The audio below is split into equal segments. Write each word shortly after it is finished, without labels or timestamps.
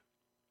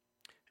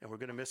and we're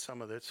going to miss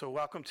some of it. So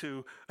welcome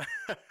to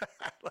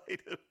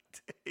Light of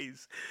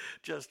Days,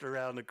 just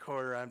around the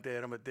corner. I'm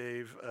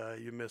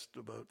DANIMADave. You missed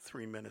about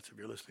 3 minutes if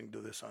you're listening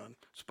to this on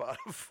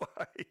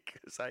Spotify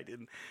because I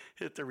didn't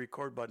hit the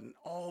record button.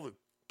 All the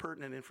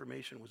pertinent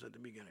information was at the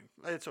beginning.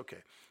 It's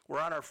okay.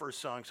 We're on our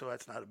first song, so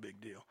that's not a big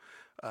deal.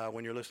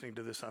 When you're listening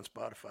to this on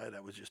Spotify,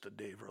 that was just a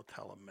Dave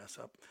Rotella mess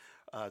up.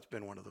 It's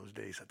been one of those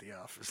days at the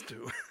office,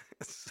 too,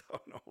 so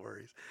no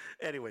worries.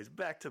 Anyways,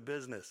 back to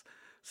business.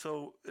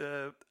 So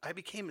I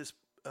became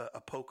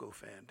a Poco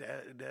fan.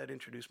 Dad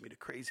introduced me to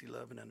Crazy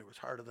Love, and then there was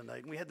Heart of the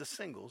Night, and we had the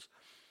singles.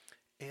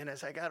 And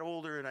as I got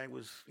older and I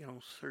was,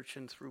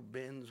 searching through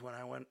bins when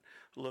I went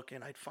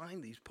looking, I'd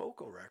find these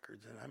Poco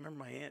records. And I remember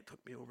my aunt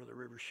took me over to the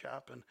river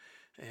shopping,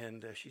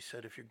 and she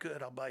said, if you're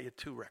good, I'll buy you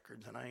 2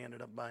 records. And I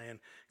ended up buying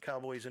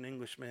Cowboys and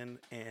Englishmen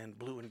and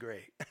Blue and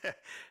Gray.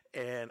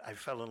 And I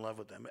fell in love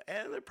with them.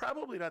 And they're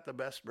probably not the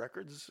best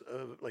records,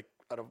 I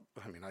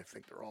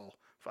think they're all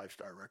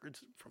 5-star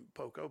records from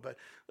Poco, but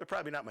they're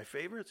probably not my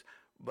favorites.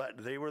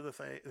 But they were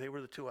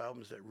the 2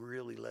 albums that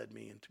really led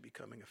me into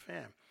becoming a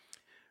fan.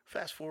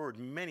 Fast forward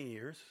many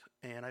years,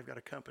 and I've got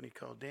a company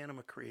called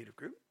Danima Creative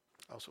Group,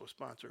 also a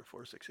sponsor of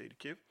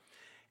 460Q,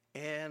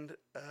 and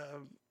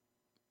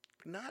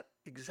not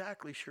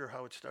exactly sure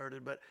how it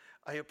started, but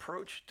I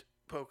approached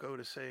Poco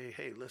to say,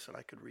 hey, listen,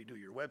 I could redo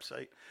your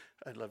website.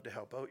 I'd love to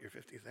help out. Your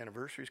 50th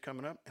anniversary is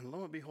coming up. And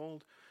lo and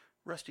behold,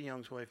 Rusty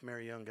Young's wife,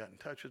 Mary Young, got in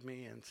touch with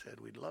me and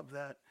said, we'd love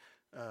that.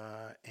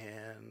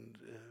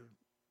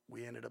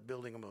 We ended up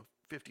building them a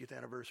 50th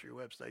anniversary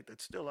website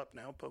that's still up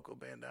now,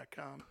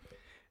 pocoband.com.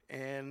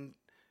 And,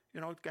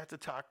 got to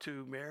talk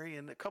to Mary,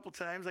 and a couple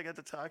times I got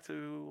to talk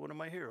to one of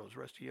my heroes,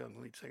 Rusty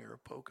Young, lead singer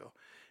of Poco.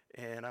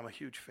 And I'm a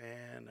huge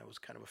fan. I was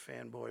kind of a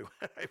fanboy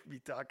when I'd be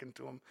talking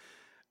to him.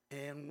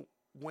 And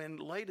when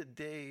when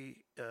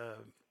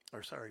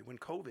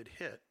COVID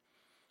hit,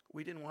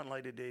 we didn't want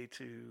Light of Day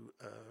to,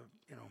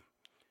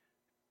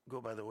 go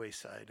by the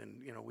wayside.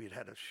 And, we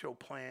had a show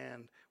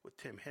planned with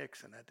Tim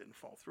Hicks, and that didn't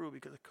fall through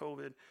because of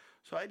COVID.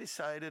 So I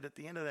decided at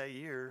the end of that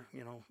year,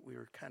 we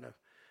were kind of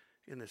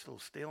in this little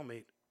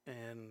stalemate,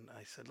 and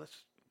I said,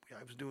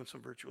 I was doing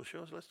some virtual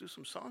shows, let's do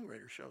some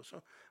songwriter shows.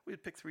 So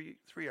we'd pick three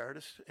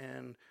artists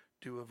and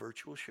do a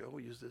virtual show.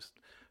 We used this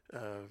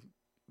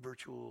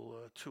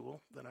virtual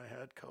tool that I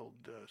had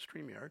called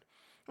StreamYard.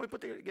 And we put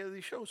together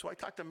these shows. So I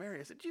talked to Mary.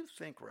 I said, do you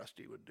think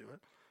Rusty would do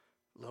it?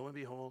 Lo and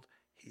behold,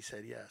 he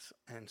said yes.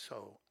 And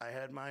so I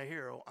had my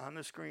hero on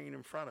the screen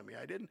in front of me.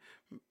 I didn't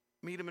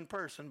meet him in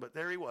person, but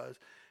there he was,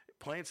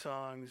 playing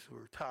songs. We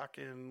were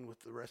talking with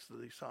the rest of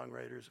the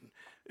songwriters, and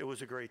it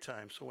was a great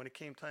time. So when it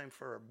came time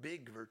for our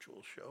big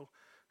virtual show,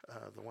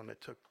 the one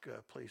that took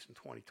place in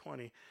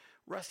 2020,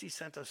 Rusty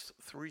sent us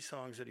 3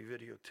 songs that he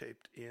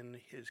videotaped in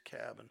his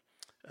cabin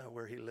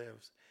where he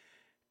lives.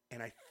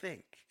 And I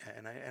think,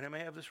 and I may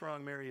have this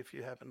wrong, Mary, if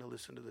you happen to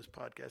listen to this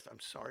podcast, I'm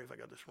sorry if I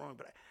got this wrong,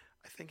 but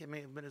I think it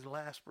may have been his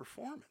last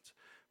performance,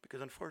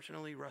 because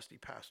unfortunately Rusty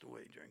passed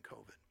away during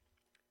COVID.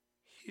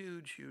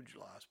 Huge, huge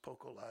loss,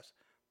 Poco loss.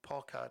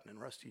 Paul Cotton and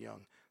Rusty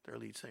Young, their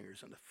lead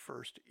singers, in the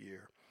first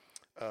year,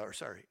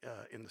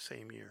 in the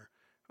same year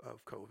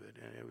of COVID.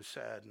 And it was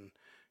sad, and,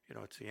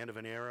 it's the end of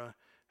an era.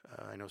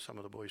 I know some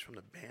of the boys from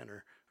the band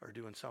are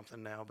doing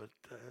something now, but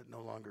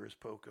no longer is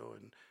Poco.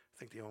 And I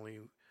think the only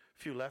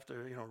few left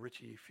are,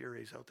 Richie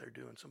Furie's out there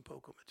doing some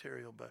Poco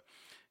material. But,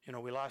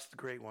 we lost a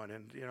great one.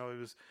 And, it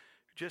was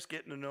just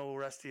getting to know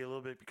Rusty a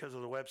little bit because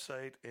of the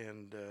website,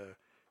 and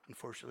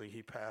unfortunately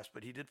he passed.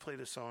 But he did play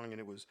the song, and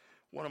it was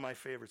one of my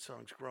favorite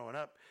songs growing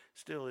up.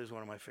 Still is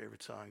one of my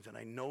favorite songs, and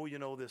I know you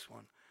know this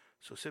one.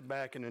 So sit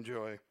back and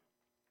enjoy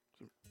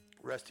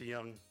Rusty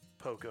Young,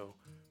 Poco.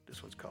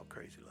 This one's called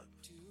Crazy Love.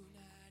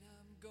 Tonight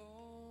I'm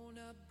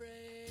gonna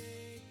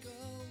break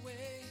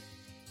away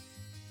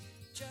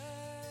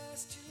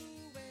just to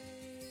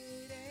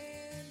wait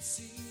and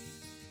see.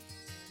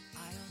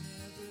 I'll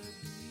never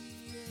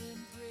be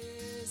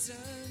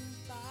imprisoned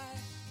by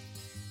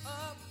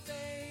a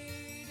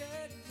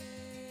faded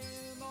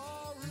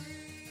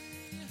memory.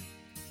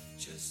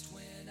 Just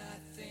when I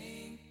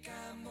think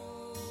I'm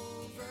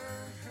over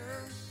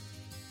her,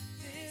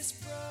 this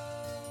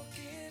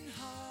broken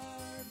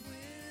heart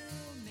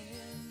will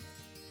mend.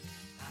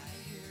 I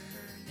hear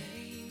her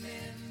name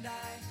and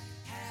I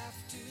have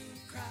to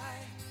cry.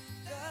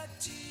 The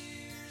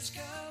tears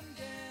come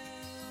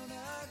down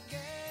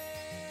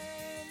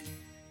again.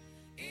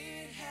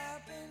 It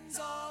happens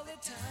all the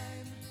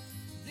time.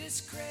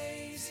 This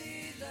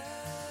crazy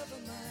love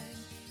of mine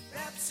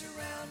wraps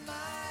around my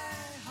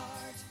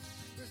heart,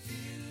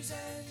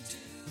 refusing to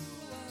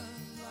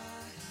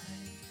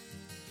unwind.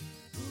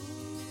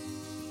 Ooh,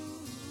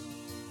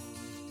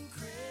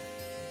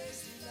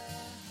 crazy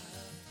love.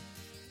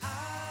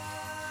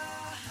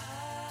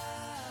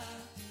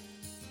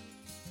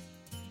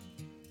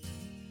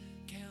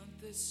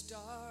 Count the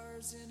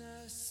stars in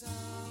a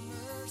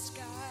summer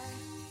sky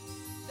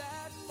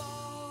that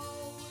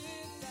fall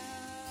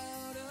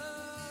without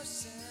a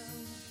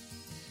sound,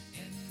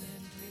 and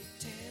then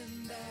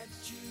pretend that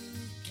you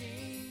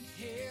can't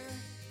hear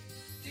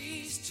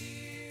these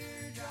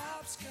teardrops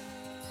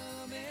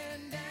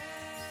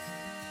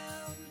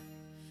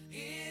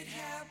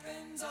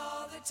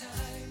the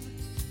time.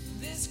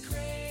 This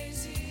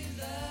crazy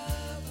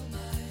love of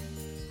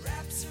mine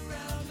wraps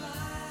around my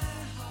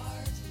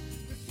heart,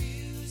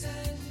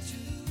 refusing to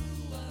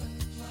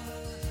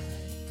unwind.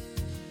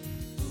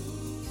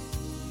 Ooh,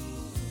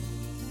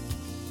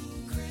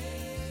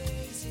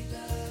 crazy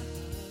love.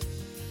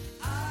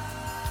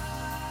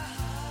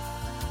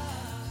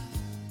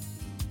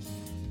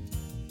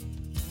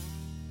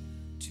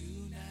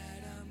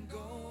 Tonight I'm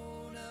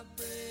gonna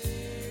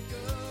break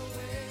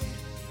away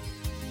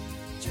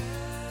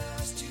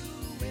just to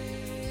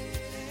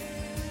wait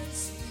and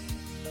see.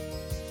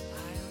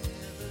 I'll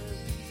never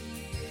be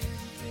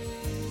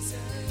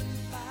imprisoned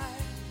by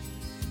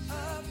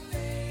a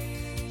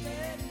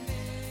faded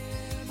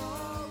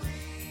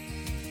memory.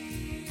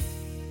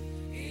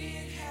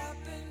 It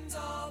happens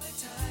all the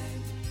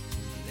time.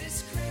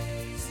 This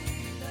crazy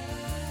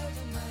love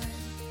of mine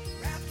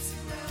wraps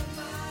around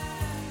my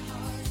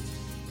heart,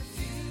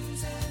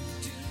 refusing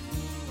to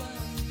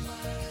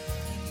unwind.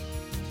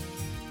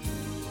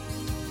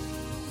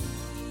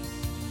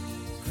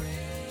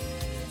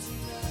 Crazy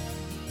love.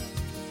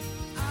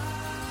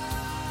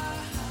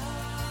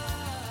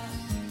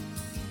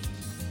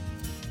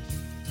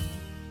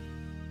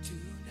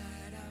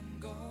 Tonight I'm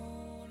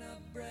gonna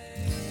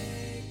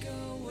break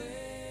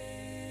away.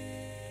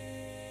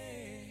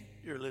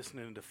 You're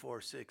listening to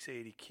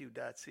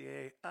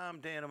 4680q.ca. I'm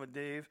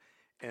DANIMADave,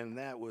 and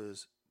that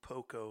was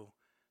Poco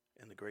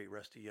and the great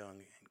Rusty Young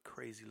and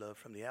Crazy Love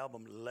from the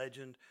album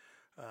Legend.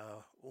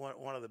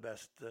 One of the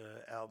best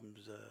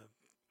albums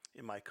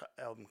in my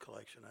album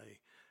collection. I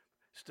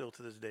still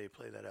to this day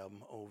play that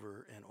album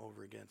over and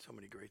over again. So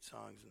many great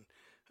songs.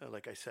 And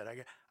like I said,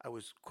 I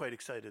was quite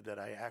excited that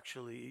I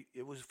actually,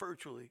 it was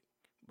virtually,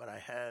 but I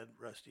had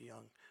Rusty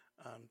Young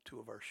on two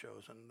of our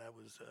shows. And that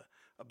was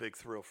a big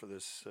thrill for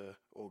this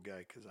old guy,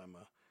 because I'm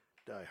a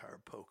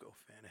diehard Poco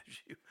fan,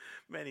 as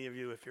many of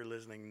you, if you're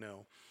listening,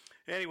 know.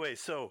 Anyway,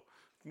 so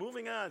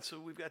moving on. So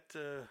we've got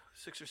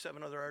 6 or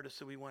 7 other artists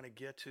that we want to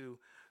get to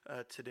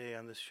today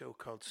on this show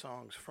called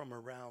Songs from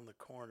Around the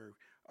Corner,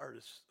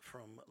 artists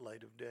from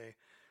Light of Day.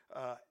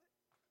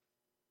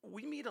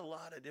 We meet a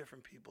lot of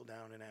different people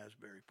down in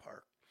Asbury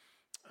Park,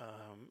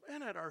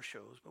 and at our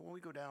shows. But when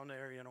we go down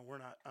there, you know,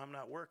 I'm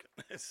not working,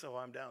 so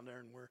I'm down there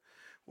and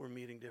we're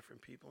meeting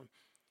different people.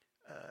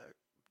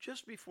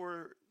 Just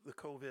before the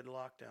COVID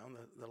lockdown,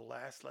 the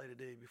last Light of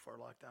Day before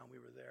lockdown, we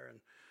were there,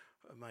 and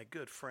my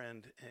good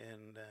friend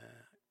and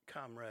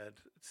comrade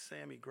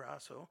Sammy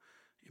Grasso,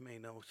 you may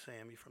know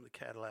Sammy from the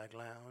Cadillac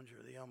Lounge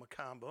or the Elma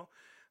Combo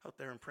out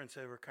there in Prince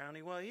Edward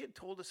County. Well, he had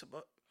told us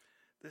about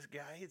this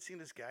guy. He had seen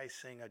this guy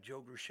sing a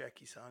Joe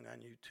Grusecki song on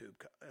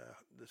YouTube.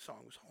 The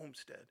song was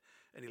Homestead,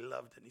 and he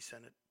loved it, and he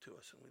sent it to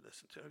us, and we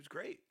listened to it. It was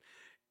great.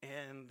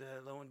 And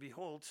lo and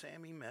behold,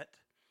 Sammy met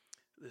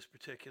this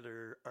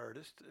particular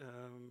artist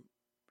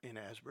in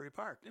Asbury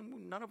Park.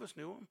 And none of us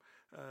knew him.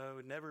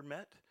 We'd never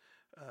met.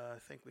 I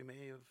think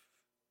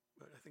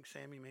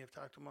Sammy may have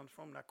talked to him on the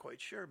phone. I'm not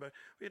quite sure, but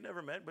we had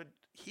never met. But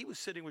he was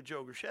sitting with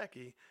Joe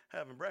Grusecki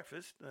having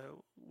breakfast,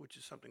 which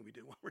is something we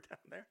do when we're down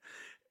there.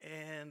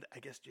 And I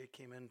guess Jake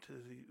came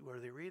into where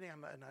they were eating.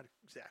 I'm not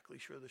exactly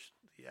sure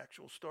the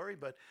actual story,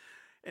 but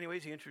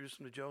anyways, he introduced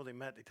him to Joe. They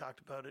met. They talked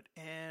about it,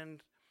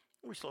 and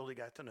we slowly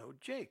got to know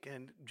Jake.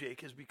 And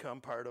Jake has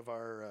become part of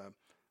our.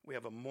 We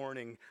have a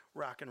morning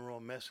rock and roll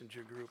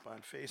messenger group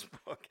on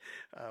Facebook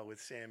with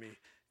Sammy,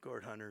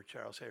 Gord Hunter,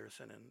 Charles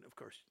Harrison, and of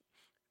course,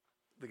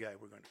 the guy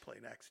we're going to play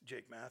next,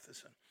 Jake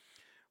Matheson.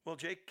 Well,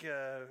 Jake,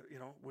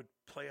 would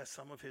play us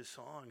some of his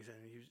songs,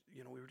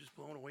 and we were just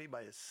blown away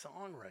by his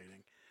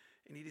songwriting.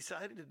 And he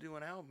decided to do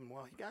an album.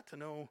 Well, he got to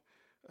know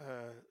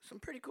some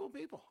pretty cool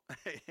people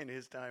in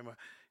his time.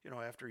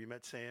 After he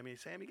met Sammy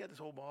got this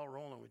whole ball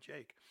rolling with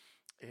Jake,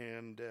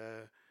 and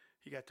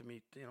he got to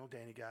meet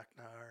Danny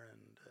Gochnar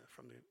and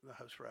from the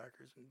House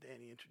Rockers, and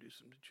Danny introduced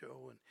him to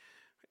Joe. And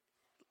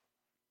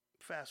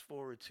fast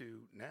forward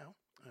to now,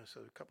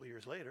 so a couple of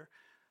years later.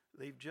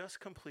 They've just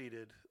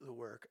completed the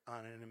work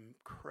on an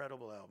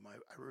incredible album.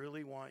 I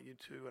really want you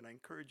to, and I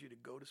encourage you to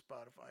go to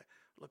Spotify,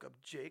 look up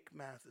Jake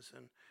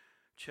Matheson,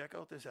 check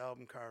out this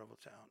album, Carnival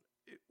Town.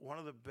 One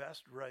of the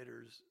best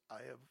writers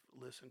I have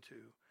listened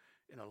to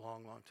in a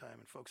long, long time.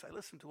 And folks, I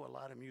listen to a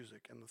lot of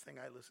music, and the thing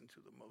I listen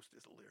to the most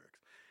is the lyrics.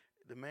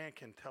 The man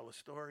can tell a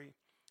story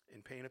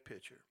and paint a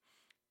picture.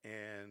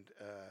 And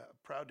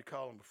proud to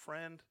call him a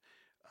friend.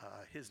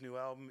 His new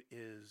album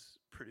is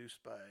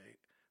produced by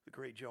the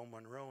great Joe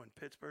Monroe in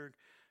Pittsburgh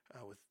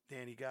with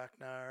Danny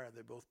Gochnar.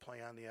 They both play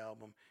on the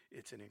album.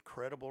 It's an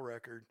incredible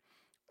record.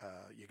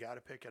 You got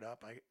to pick it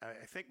up.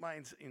 I think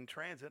mine's in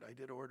transit. I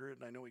did order it,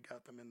 and I know he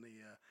got them in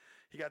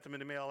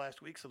the mail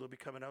last week, so they'll be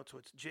coming out. So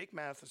it's Jake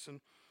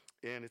Matheson,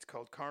 and it's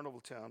called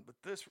Carnival Town. But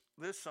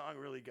this song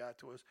really got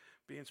to us,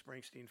 being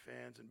Springsteen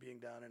fans and being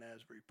down in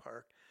Asbury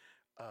Park.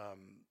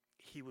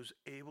 He was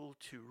able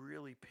to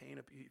really paint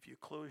up. If you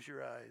close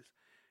your eyes,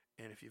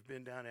 and if you've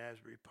been down to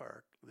Asbury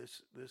Park,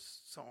 this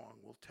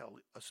song will tell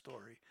a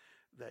story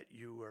that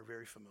you are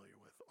very familiar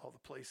with. All the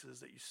places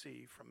that you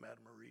see, from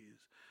Madame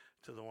Marie's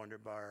to the Wonder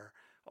Bar,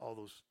 all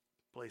those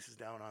places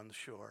down on the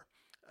shore.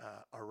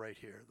 are right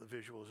here. The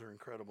visuals are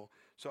incredible.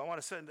 So I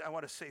want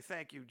to say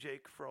thank you,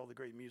 Jake, for all the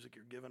great music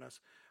you're giving us.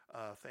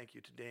 Thank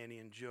you to Danny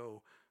and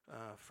Joe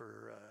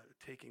for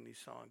taking these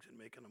songs and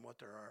making them what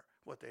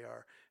they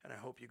are. And I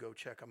hope you go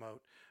check them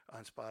out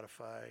on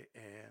Spotify.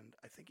 And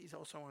I think he's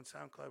also on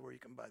SoundCloud where you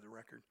can buy the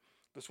record.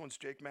 This one's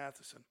Jake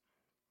Matheson.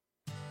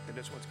 And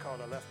this one's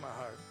called I Left My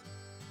Heart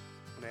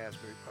in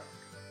Asbury Park.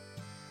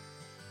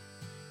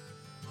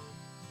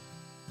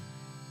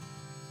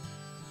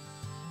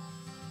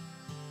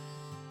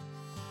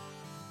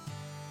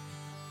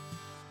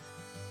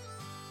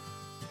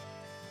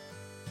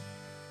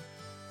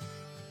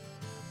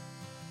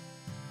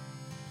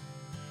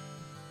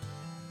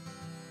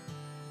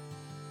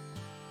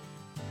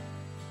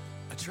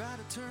 I try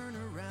to turn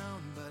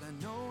around, but I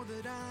know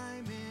that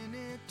I'm in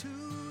it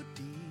too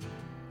deep.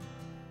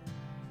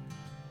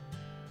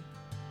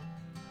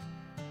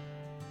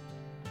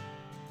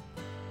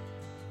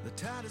 The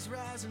tide is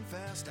rising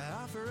fast, I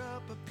offer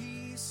up a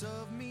piece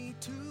of me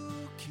to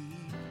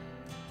keep.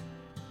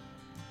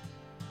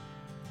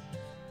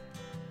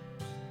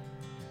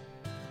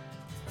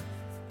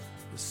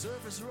 The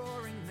surf is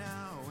roaring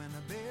now, and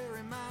I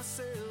bury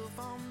myself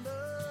on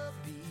the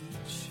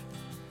beach.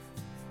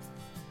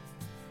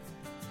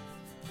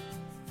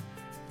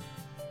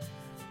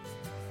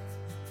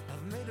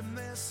 I've made a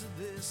mess of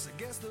this, I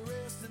guess the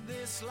rest of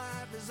this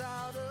life is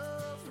out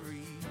of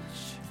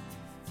reach.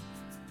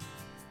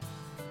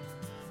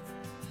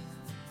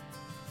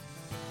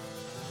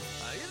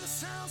 I hear the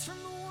sounds from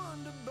the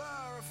Wonder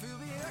Bar, I feel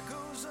the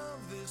echoes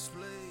of this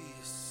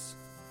place.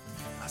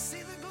 I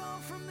see the glow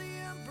from the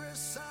Empress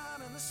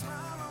sign and the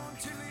smile on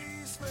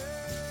Tilly's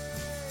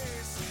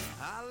face.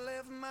 I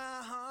left my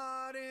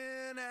heart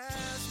in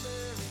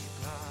Asbury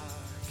Park.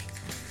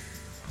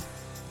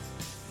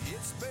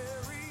 It's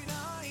buried,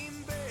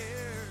 I'm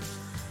bare.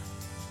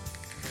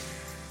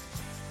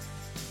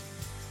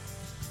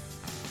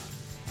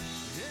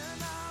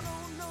 And I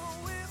don't know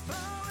if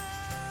I'll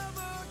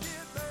ever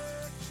get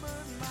back,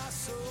 but my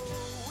soul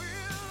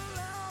will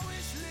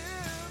always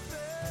live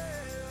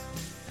there.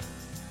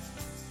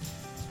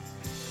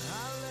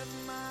 I left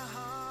my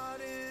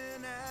heart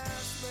in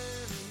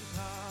Asbury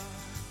Park.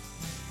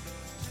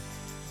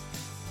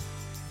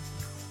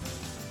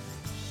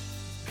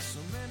 So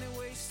many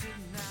wasted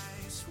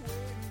nights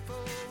waiting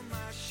for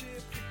my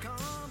ship to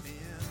come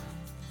in.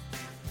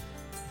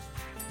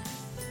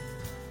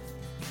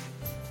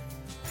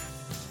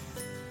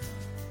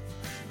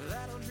 But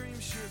that old dream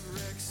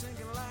shipwreck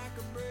sinking like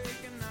a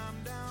break, and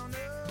I'm down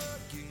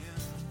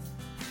again.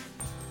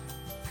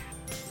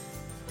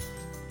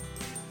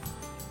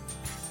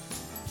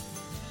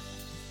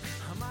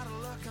 I'm out of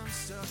luck, I'm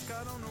stuck,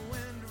 I don't know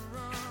when to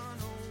run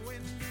or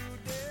when to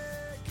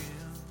dig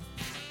in.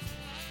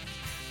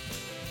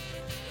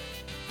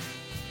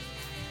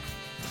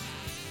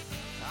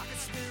 I could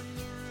spin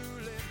the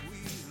roulette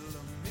wheel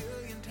a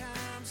million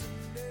times and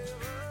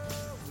never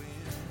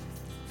win.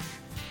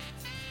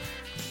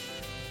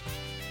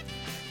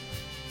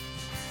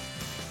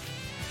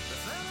 The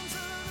phantoms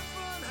of the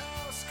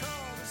funhouse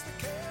call as the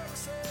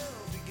carousel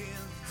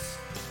begins.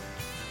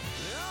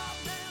 They all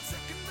dance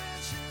at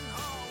convention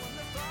hall when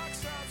the clock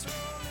starts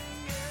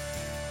rolling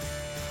in.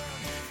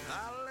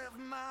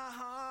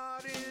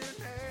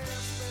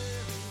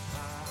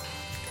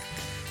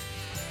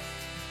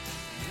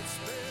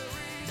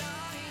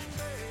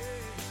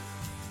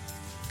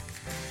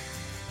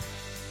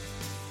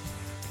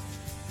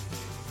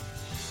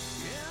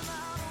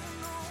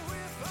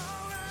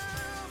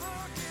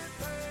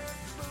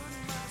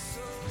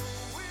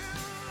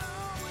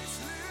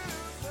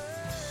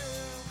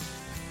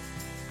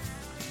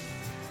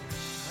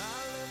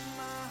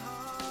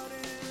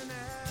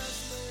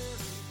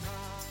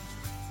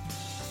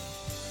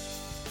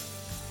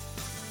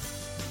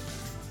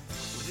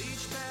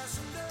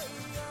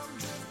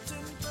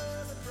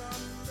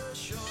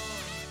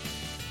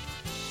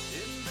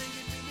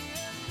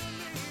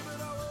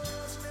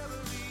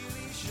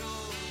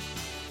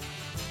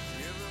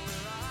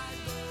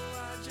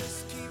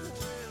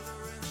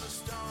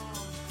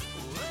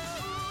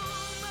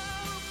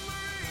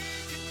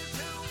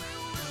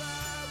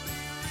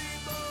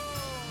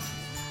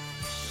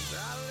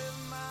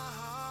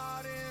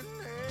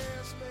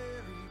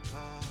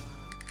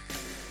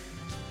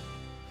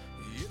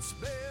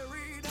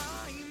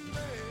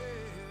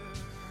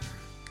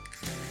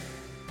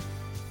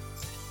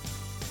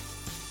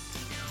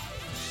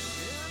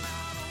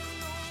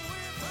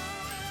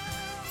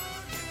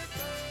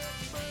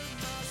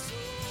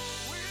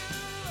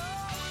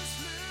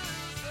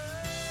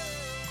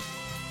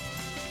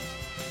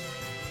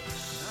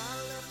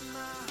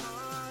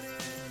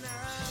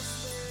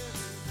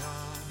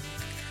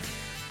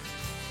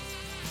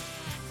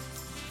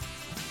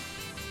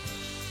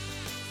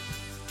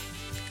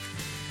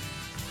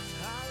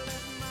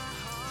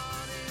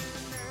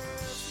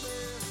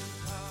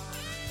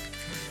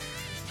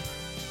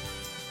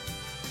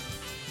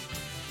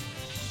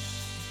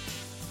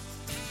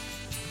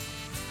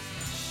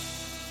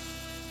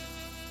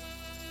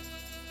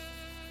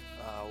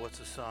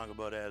 what's a song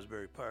about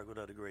Asbury Park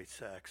without a great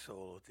sax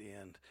solo at the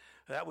end?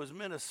 That was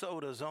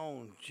Minnesota's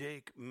own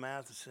Jake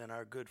Matheson,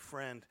 our good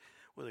friend,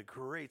 with a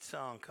great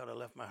song called I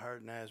Left My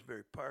Heart in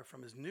Asbury Park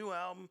from his new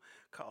album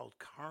called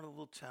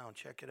Carnival Town.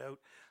 Check it out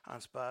on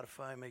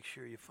Spotify. Make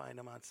sure you find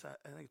him on,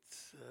 I think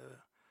it's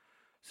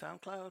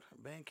SoundCloud or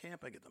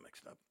Bandcamp. I get them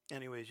mixed up.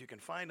 Anyways, you can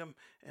find him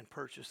and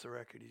purchase the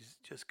record. He's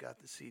just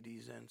got the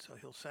CDs in, so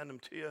he'll send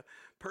them to you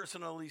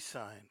personally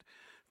signed.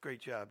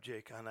 Great job,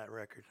 Jake, on that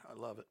record. I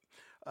love it.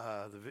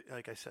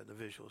 Like I said, the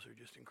visuals are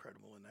just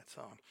incredible in that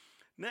song.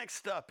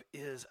 Next up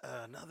is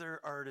another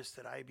artist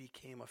that I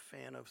became a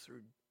fan of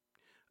through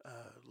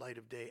Light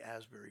of Day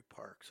Asbury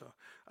Park. So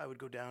I would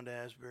go down to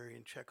Asbury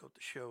and check out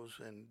the shows,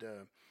 and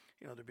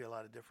there'd be a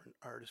lot of different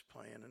artists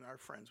playing, and our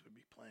friends would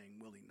be playing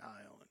Willie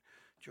Nile and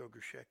Joe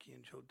Grishecki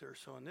and Joe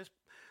Durso. And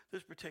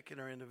this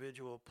particular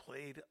individual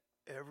played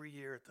every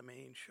year at the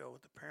main show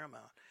at the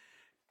Paramount.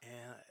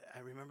 And I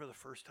remember the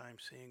first time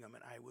seeing him,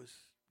 and I was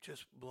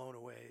just blown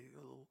away. A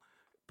little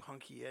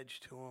punky edge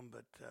to him,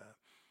 but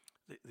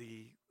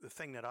the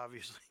thing that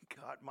obviously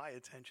caught my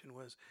attention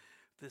was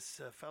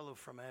this fellow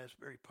from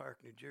Asbury Park,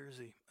 New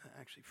Jersey.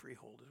 Actually,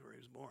 Freehold is where he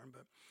was born,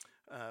 but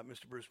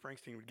Mr. Bruce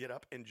Springsteen would get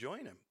up and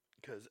join him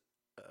because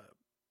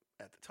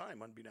at the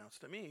time,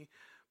 unbeknownst to me,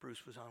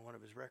 Bruce was on one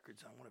of his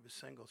records, on one of his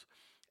singles.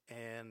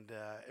 And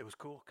it was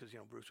cool because,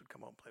 Bruce would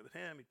come out and play with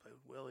him. He'd play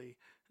with Willie.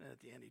 And then at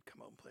the end, he'd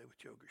come out and play with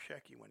Joe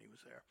Grishecki when he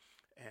was there.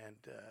 And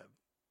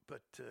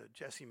but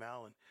Jesse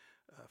Malin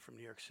from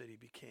New York City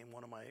became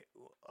one of my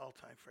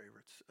all-time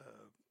favorites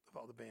of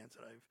all the bands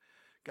that I've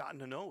gotten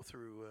to know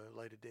through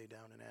Light of Day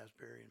down in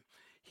Asbury. And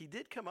he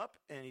did come up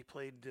and he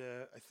played,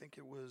 I think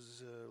it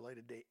was Light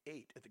of Day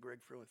 8 at the Greg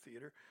Fruin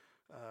Theater.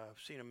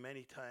 I've seen him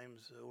many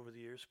times over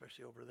the years,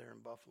 especially over there in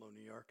Buffalo,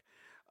 New York.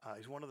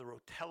 He's one of the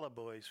Rotella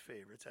Boys'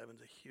 favorites.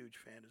 Evan's a huge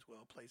fan as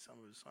well. Plays some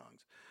of his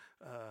songs.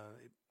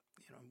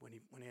 When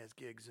he has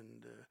gigs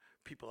and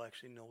people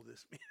actually know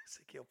this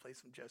music, he'll play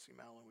some Jesse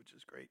Malin, which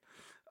is great.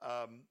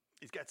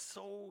 He's got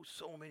so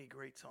many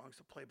great songs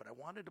to play, but I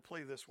wanted to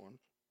play this one.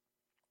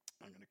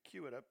 I'm going to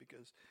cue it up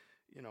because,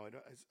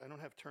 I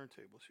don't have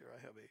turntables here.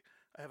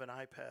 I have an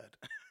iPad,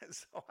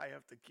 so I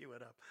have to cue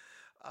it up.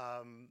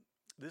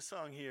 This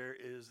song here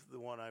is the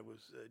one I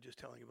was just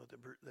telling you about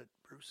that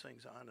Bruce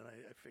sings on, and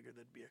I figured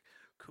that'd be a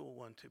cool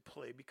one to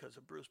play because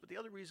of Bruce. But the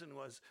other reason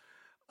was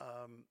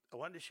I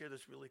wanted to share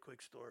this really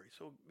quick story.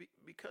 So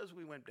because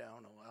we went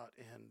down a lot,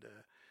 and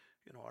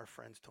our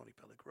friends Tony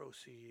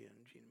Pellegrossi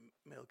and Gene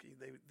Milky,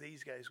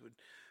 these guys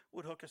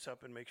would hook us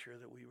up and make sure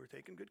that we were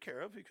taken good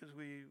care of because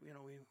we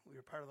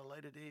were part of the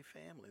Light of Day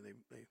family.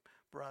 They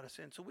brought us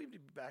in, so we'd be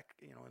back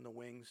in the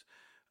wings.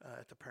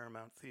 At the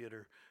Paramount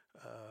Theater,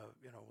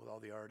 with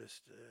all the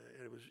artists.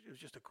 It was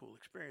just a cool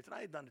experience. And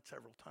I had done it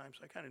several times,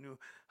 so I kind of knew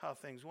how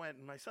things went.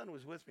 And my son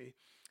was with me,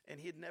 and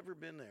he had never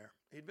been there.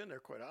 He'd been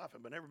there quite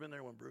often, but never been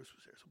there when Bruce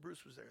was there. So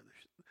Bruce was there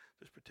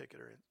this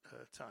particular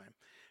time.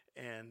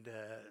 And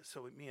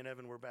so me and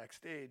Evan were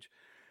backstage,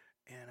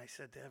 and I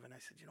said to Evan,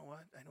 you know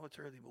what? I know it's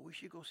early, but we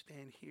should go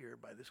stand here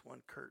by this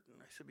one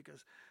curtain. I said,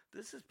 because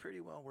this is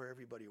pretty well where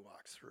everybody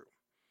walks through.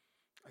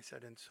 I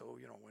said, and so,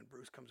 when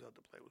Bruce comes out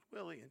to play with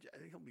Willie,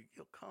 and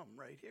he'll come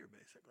right here,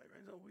 basically,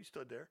 right? So we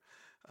stood there.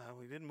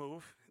 We didn't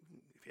move.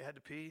 If you had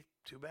to pee,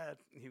 too bad.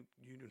 You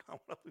do not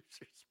want to lose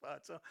your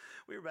spot. So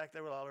we were back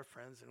there with all our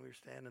friends, and we were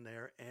standing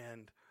there.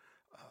 And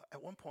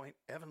at one point,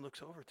 Evan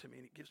looks over to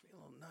me, and he gives me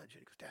a little nudge, and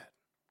he goes, "Dad,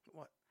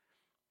 what?"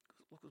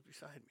 Look who's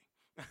beside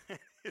me.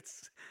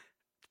 It's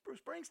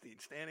Bruce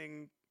Springsteen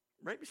standing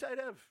right beside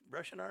Ev,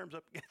 brushing arms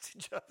up against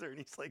each other, and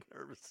he's like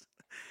nervous.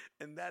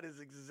 And that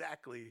is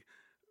exactly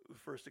the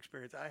first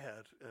experience I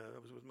had.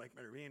 Was with Mike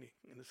Maravini,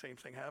 and the same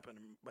thing happened.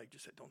 And Mike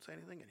just said, "Don't say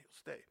anything, and he'll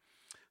stay."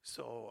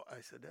 So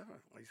I said,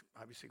 he's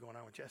obviously going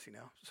on with Jesse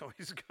now, so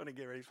he's going to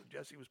get ready. So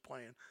Jesse was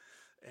playing,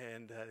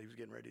 and he was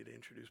getting ready to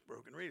introduce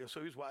Broken Radio. So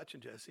he was watching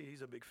Jesse.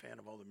 He's a big fan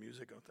of all the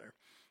music out there,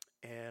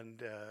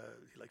 and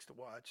he likes to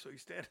watch. So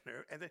he's standing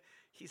there, and then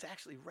he's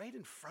actually right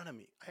in front of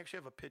me. I actually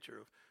have a picture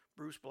of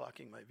Bruce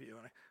blocking my view,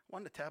 and I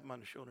wanted to tap him on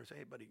the shoulder and say,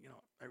 "Hey, buddy,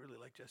 I really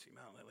like Jesse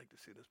Malin. I'd like to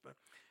see this," but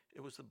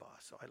it was the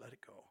boss, so I let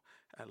it go.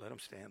 I let him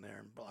stand there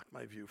and block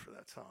my view for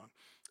that song.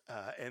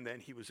 And then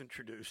he was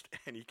introduced,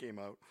 and he came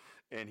out,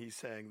 and he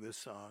sang this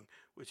song,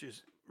 which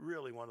is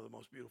really one of the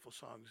most beautiful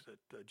songs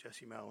that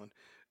Jesse Malin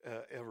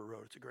ever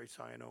wrote. It's a great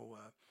song. I know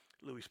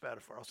Louis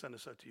Spatafar. I'll send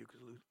this out to you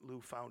because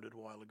Lou found it a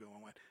while ago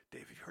and went,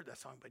 "Dave, have you heard that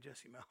song by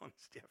Jesse Malin?"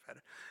 Steve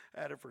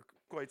had it for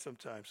quite some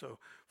time. So,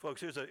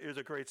 folks, here's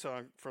a great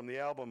song from the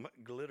album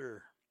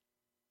Glitter.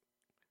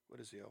 What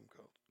is the album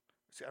called?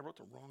 See, I wrote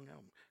the wrong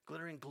album.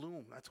 Glitter and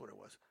Gloom, that's what it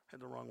was. I had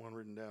the wrong one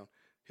written down.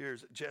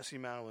 Here's Jesse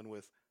Malin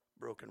with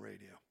Broken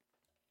Radio.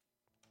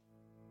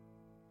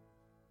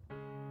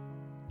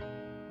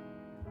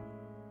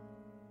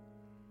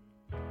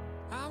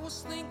 I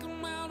was thinking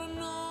about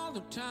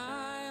another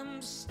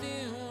time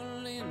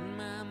still in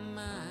my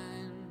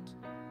mind.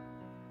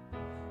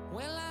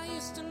 Well, I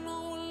used to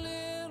know a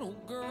little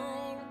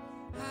girl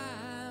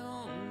high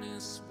on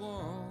this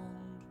world.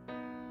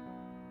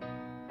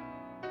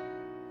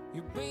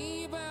 You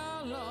baby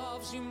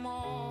loves you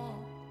more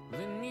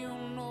than you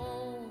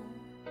know.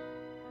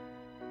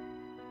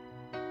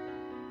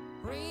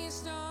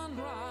 Raised on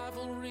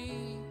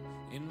rivalry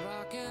in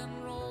rock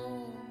and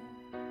roll.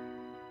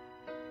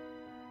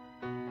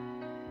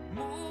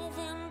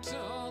 Moving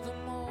to the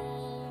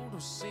mold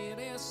of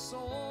city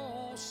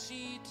soul,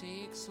 she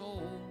takes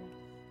hold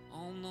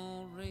on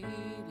the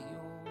radio.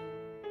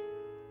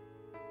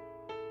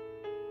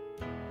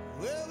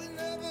 Well, we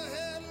never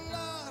had a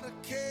lot of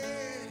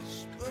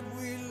cash, but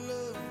we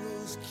love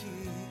those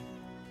kids.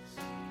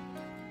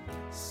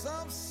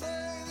 Some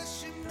say that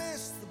she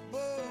missed the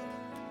boat,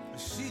 but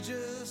she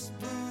just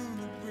blew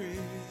the bridge.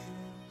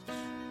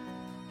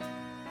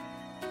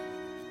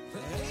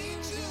 The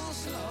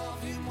angels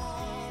love you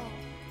more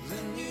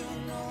than you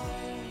know.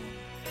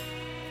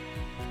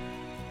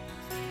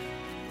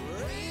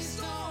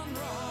 Raised on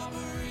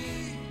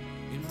robbery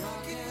in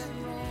rock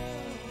and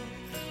roll.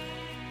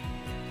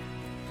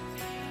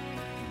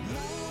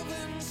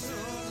 Moving to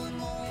the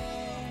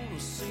mold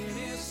of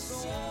city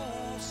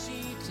soul, she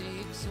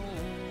takes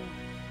hold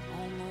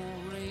on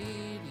the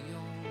radio.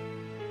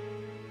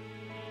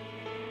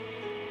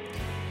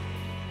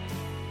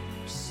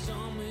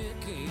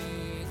 Stomach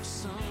ache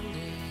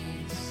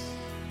Sundays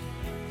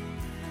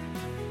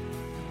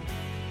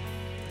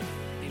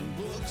in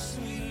books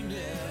we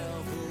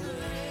never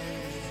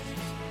read.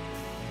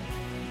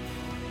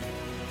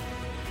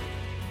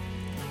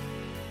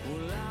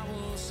 Well, I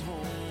was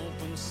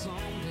hoping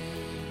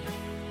someday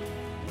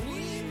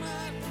we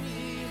might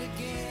meet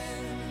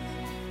again.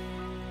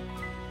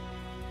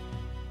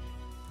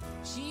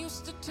 She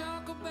used to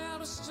talk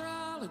about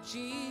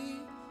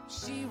astrology.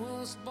 She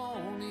was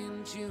born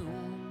in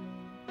June.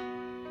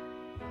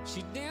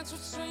 She danced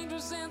with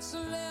strangers and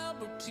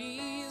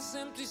celebrities,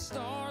 empty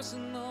stars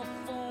in the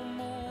full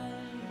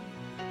moon.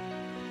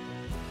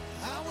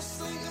 I was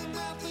thinking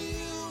about the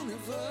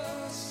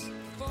universe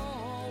for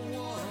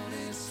what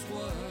it's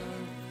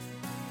worth.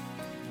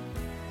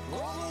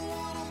 Or the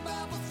one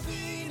about the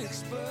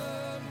Phoenix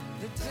bird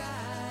that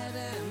died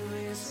and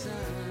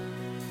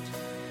returned.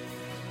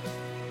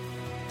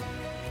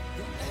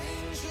 The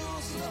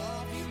angels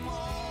love you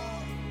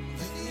more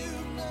than you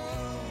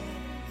know.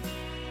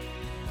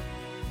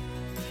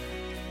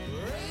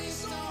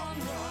 Raised on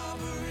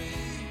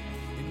robbery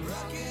in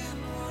rock and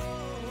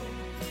roll.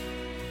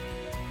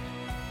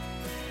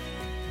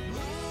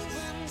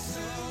 Moving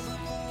to the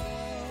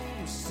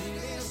mold,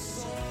 city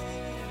soul.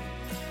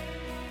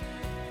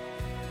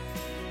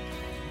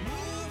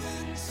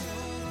 Moving to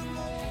the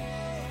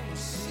mold,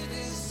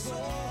 city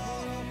soul.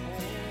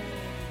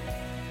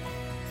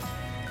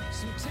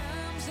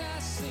 Sometimes I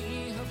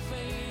see her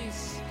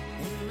face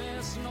when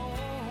there's no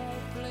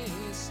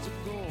place to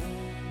go.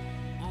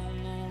 On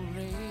the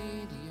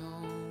radio,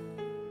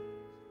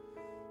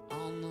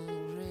 on the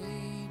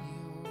radio,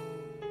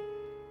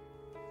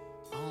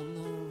 on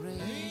the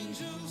radio.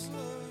 Angels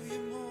love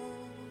you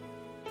more.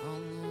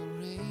 On the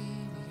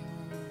radio,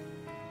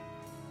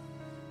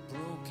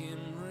 broken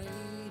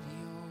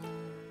radio.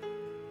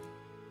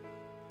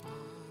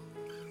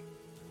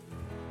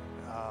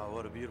 Ah,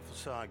 what a beautiful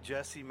song.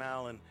 Jesse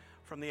Malin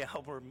from the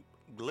album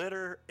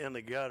Glitter in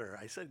the Gutter.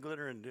 I said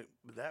glitter and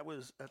but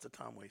that's a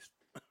Tom Waits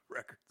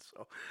record,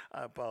 so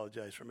I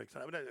apologize for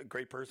mixing up. But a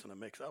great person to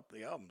mix up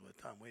the album with.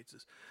 Tom Waits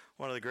is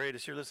one of the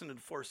greatest. You're listening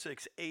to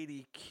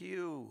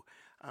 4680Q.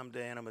 I'm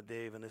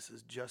DANIMADave, and this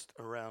is Just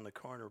Around the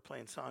Corner. We're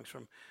playing songs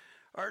from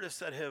artists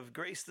that have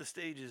graced the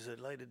stages at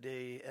Light of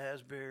Day,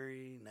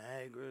 Asbury,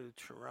 Niagara,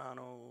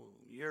 Toronto,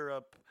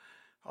 Europe,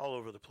 all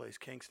over the place,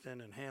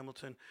 Kingston and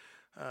Hamilton.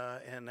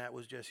 And that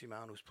was Jesse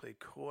Malin, who's played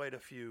quite a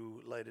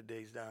few Light of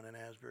Days down in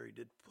Asbury.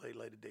 Did play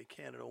Light of Day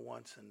Canada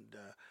once, and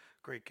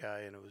great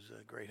guy, and it was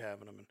great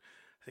having him. And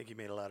I think he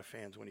made a lot of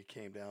fans when he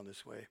came down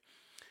this way.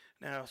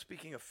 Now,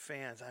 speaking of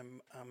fans,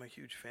 I'm a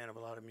huge fan of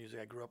a lot of music.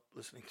 I grew up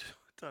listening to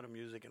a ton of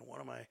music, and one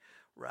of my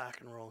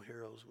rock and roll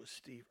heroes was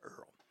Steve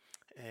Earle.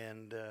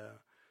 And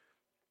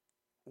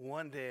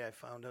one day I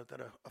found out that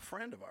a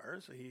friend of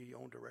ours, he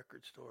owned a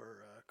record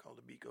store called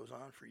The Beat Goes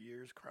On for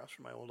years across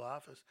from my old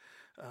office.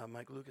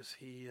 Mike Lucas,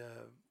 he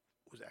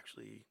was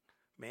actually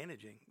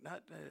managing, I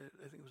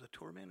think it was a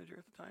tour manager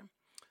at the time,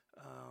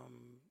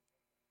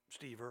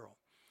 Steve Earle.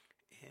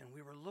 And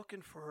we were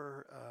looking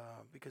for,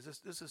 because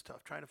this is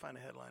tough, trying to find a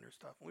headliner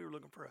stuff. We were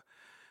looking for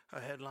a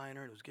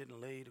headliner. It was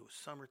getting late. It was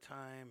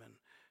summertime. And,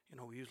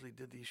 we usually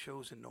did these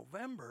shows in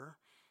November.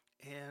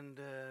 And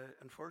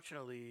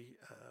unfortunately,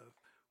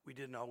 we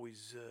didn't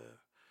always,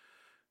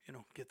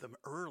 get them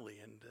early.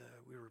 And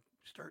we were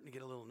starting to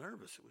get a little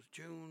nervous. It was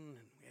June,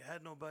 and we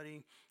had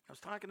nobody. I was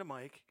talking to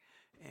Mike,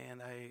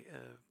 and I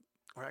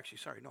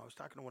was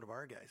talking to one of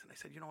our guys, and I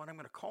said, you know what, I'm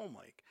going to call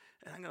Mike,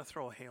 and I'm going to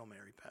throw a Hail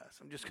Mary pass.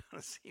 I'm just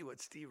going to see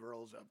what Steve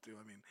Earle's up to.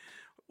 I mean,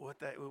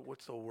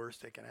 what's the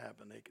worst that can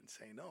happen? They can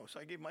say no. So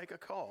I gave Mike a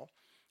call.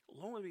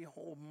 Lo and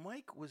behold,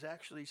 Mike was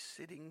actually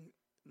sitting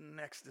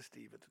next to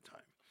Steve at the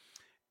time.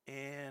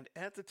 And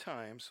at the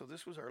time, so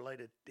this was our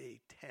Light of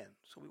Day 10.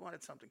 So we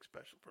wanted something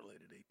special for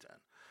Light of Day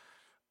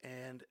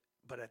 10.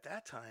 But at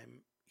that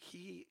time,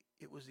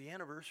 it was the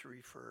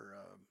anniversary for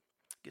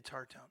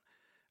Guitar Town.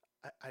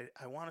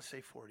 I want to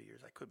say 40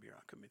 years. I could be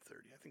wrong. Could be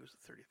 30. I think it was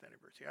the 30th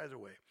anniversary. Either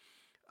way,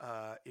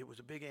 it was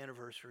a big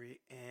anniversary,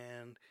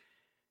 and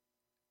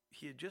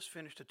he had just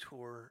finished a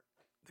tour.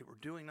 They were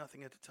doing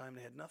nothing at the time.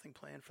 They had nothing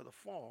planned for the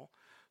fall.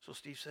 So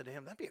Steve said to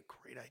him, that'd be a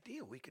great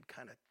idea. We could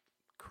kind of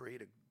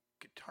create a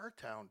Guitar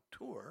Town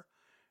tour,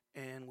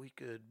 and we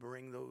could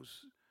bring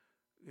those,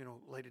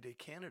 Light of Day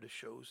Canada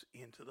shows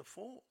into the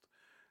fold.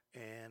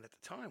 And at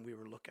the time, we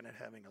were looking at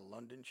having a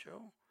London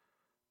show,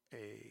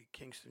 a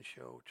Kingston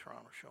show,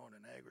 Toronto show, and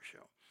a Niagara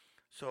show.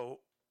 So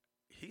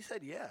he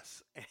said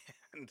yes,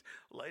 and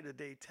Light of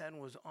Day 10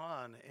 was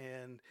on,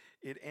 and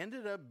it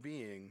ended up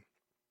being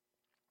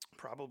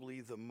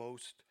probably the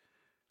most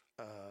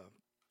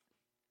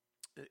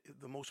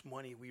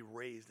money we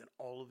raised in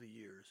all of the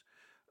years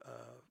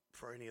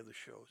for any of the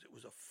shows. It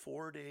was a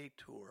 4-day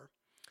tour.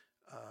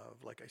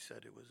 Like I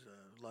said, it was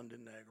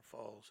London, Niagara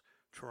Falls,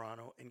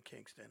 Toronto, and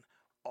Kingston.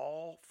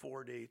 All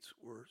 4 dates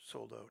were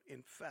sold out.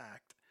 In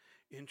fact,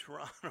 in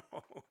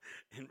Toronto,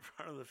 in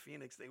front of the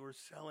Phoenix, they were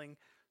selling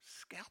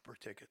scalper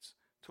tickets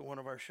to one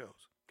of our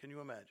shows. Can you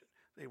imagine?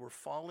 They were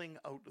falling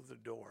out of the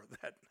door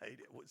that night.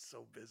 It was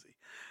so busy.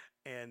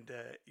 And,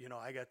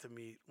 I got to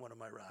meet one of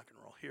my rock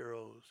and roll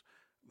heroes.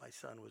 My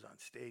son was on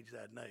stage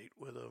that night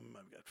with him.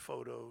 I've got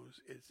photos.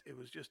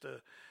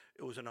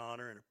 It was an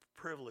honor and a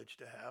privilege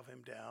to have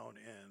him down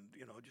and,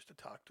 just to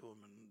talk to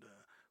him. And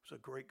he was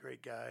a great,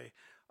 great guy.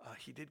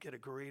 He did get a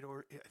great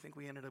order. I think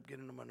we ended up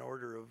getting him an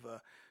order of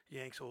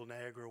Yank's Old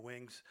Niagara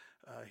wings.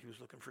 He was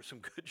looking for some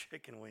good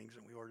chicken wings,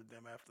 and we ordered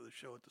them after the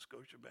show at the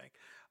Scotiabank.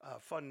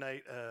 Fun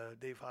night.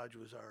 Dave Hodge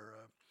was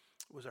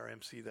our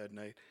MC that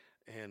night.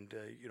 And,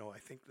 I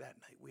think that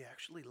night we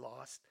actually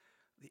lost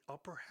the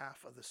upper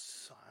half of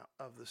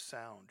the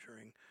sound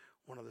during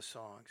one of the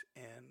songs.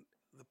 And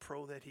the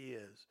pro that he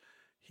is,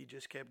 he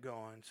just kept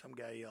going. Some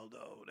guy yelled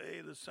out,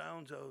 "Hey, the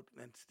sound's out."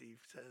 And Steve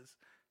says,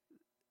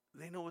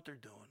 they know what they're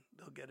doing.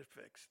 They'll get it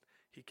fixed.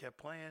 He kept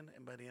playing,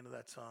 and by the end of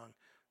that song,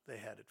 they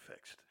had it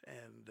fixed.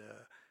 And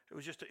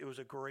it was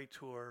a great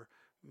tour,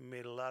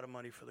 made a lot of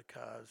money for the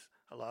cause,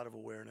 a lot of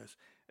awareness,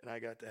 and I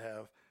got to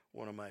have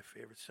one of my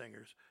favorite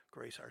singers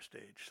grace our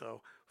stage.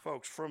 So,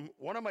 folks, from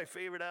one of my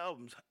favorite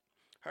albums,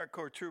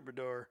 Hardcore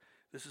Troubadour,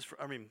 this is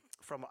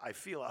from I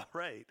Feel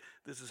Alright,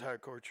 this is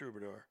Hardcore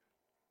Troubadour,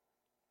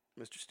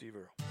 Mr. Steve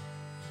Earle.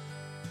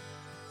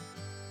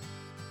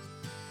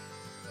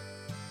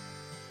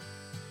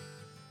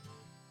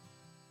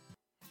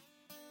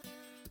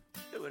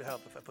 It would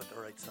help if I put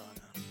the right song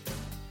on.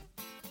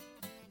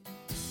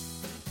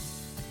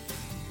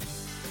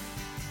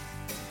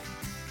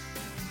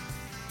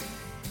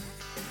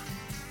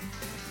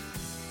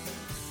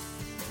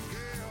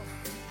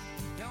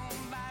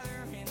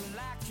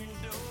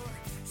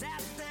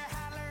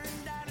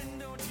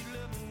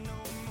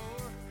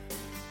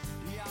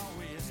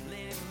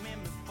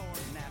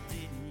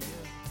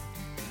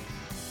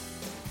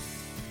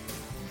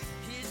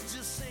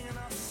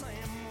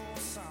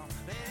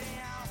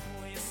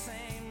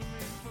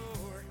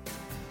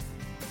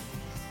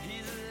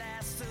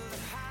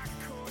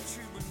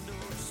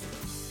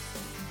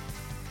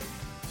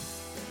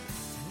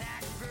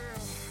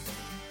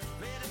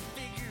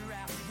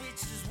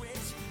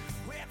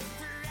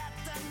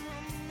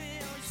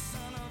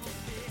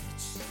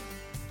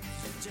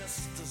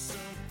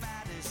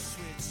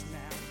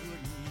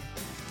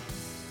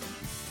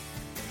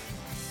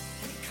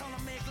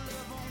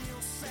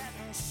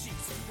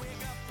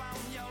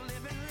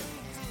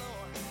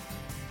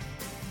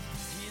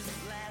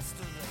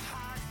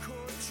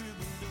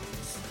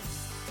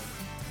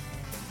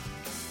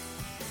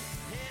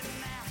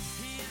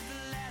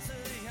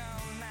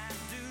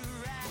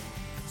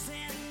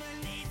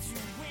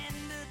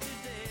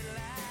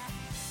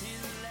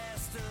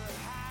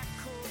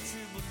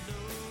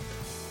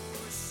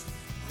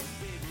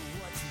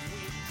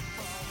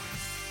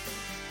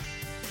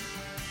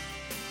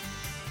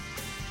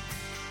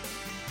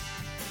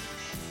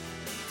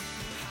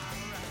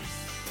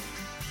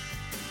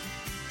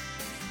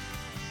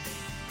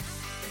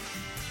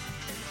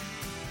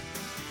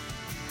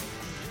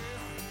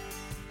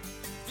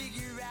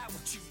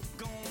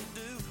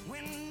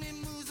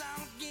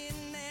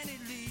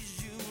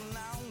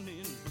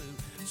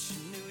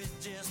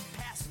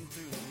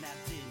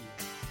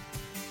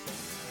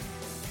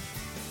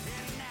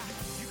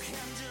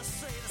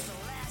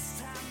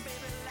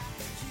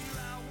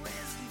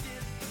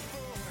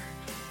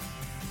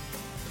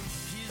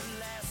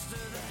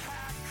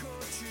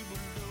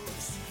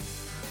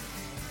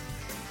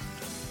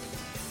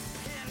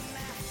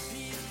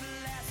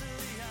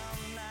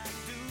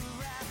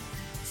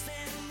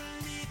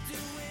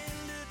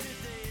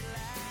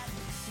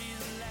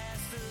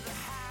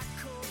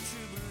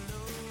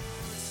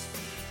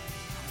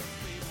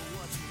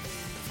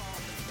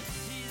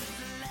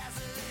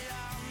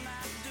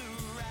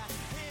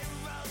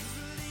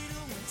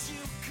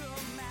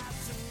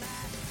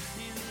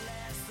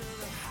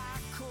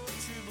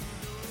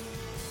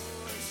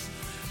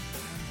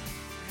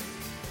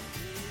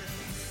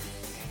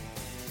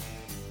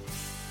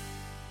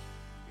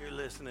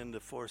 listening to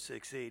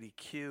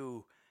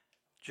 4680Q,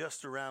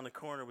 just around the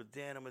corner with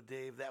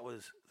DANIMADave. That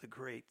was the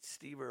great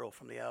Steve Earle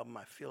from the album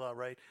I Feel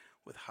Alright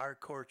with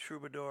Hardcore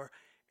Troubadour.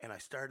 And I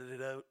started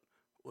it out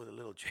with a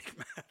little Jake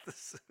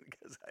Mathis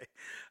because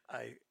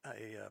I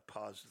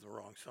paused the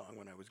wrong song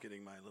when I was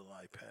getting my little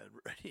iPad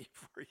ready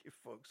for you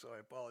folks. So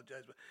I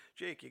apologize. But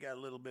Jake, you got a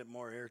little bit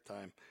more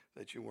airtime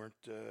that you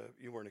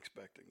weren't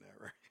expecting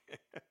that,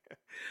 right?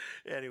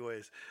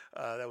 Anyways,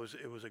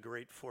 it was a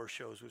great 4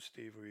 shows with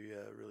Steve. We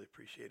really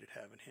appreciated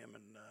having him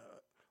and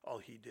all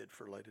he did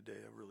for Light of Day.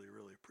 I really,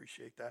 really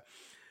appreciate that.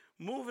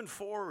 Moving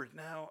forward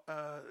now,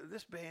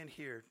 this band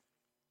here,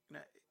 now,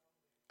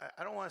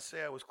 I don't want to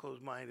say I was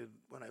closed-minded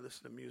when I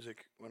listened to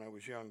music when I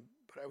was young,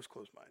 but I was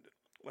closed-minded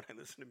when I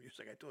listened to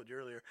music. I told you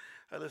earlier,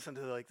 I listened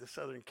to like the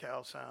Southern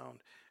Cal sound,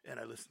 and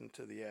I listened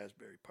to the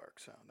Asbury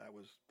Park sound.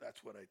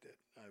 That's what I did.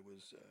 I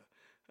was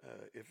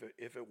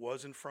if it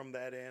wasn't from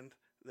that end,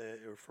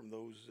 or from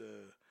those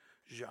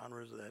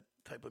genres of that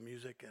type of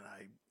music, and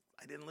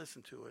I didn't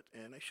listen to it,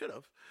 and I should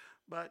have.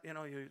 But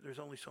there's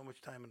only so much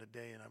time in the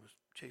day, and I was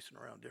chasing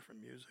around different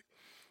music.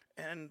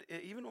 And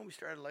even when we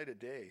started Light of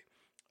Day,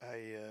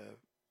 I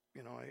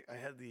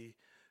had the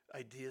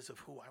ideas of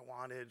who I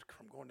wanted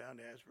from going down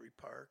to Asbury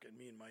Park, and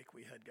me and Mike,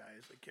 we had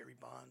guys like Gary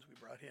Bonds, we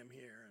brought him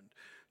here, and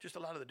just a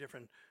lot of the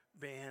different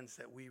bands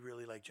that we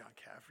really like, John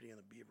Cafferty and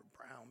the Beaver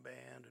Brown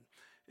Band,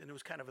 and it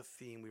was kind of a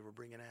theme. We were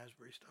bringing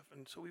Asbury stuff,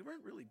 and so we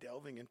weren't really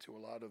delving into a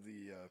lot of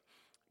the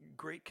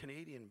great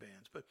Canadian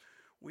bands, but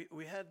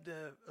we had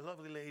a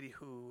lovely lady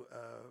who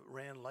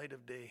ran Light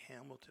of Day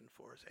Hamilton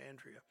for us,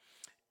 Andrea,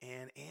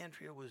 and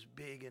Andrea was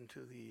big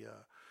into the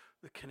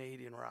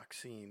Canadian rock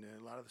scene,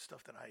 and a lot of the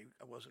stuff that I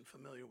wasn't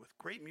familiar with.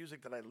 Great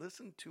music that I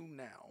listen to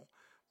now,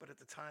 but at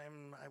the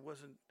time I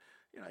wasn't,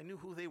 I knew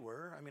who they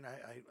were. I mean,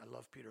 I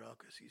love Peter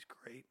Elkis. He's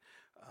great.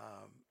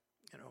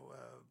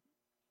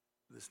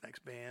 This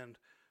next band,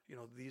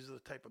 these are the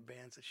type of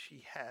bands that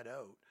she had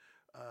out.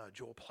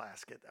 Joel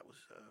Plaskett, that was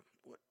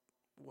what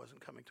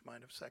wasn't coming to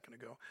mind a second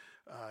ago.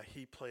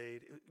 He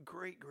played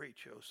great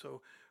show.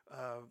 So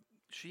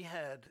she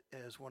had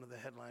as one of the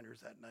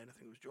headliners that night, I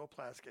think it was Joel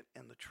Plaskett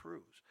and the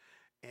Trews.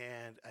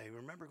 And I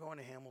remember going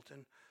to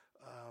Hamilton.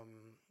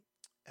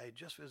 I had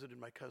just visited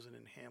my cousin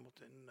in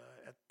Hamilton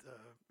at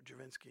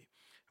Javinsky.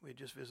 We had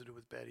just visited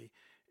with Betty,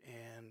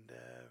 and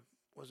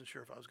wasn't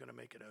sure if I was going to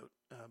make it out,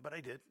 but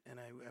I did. And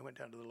I went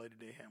down to the Light of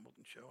Day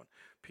Hamilton show, and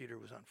Peter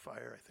was on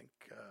fire. I think,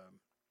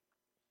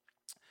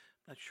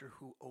 not sure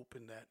who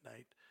opened that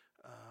night.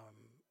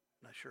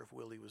 Not sure if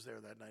Willie was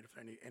there that night, if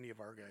any of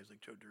our guys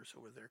like Joe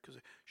Durso were there,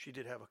 because she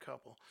did have a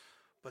couple.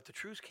 But the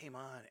Trews came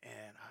on,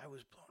 and I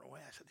was blown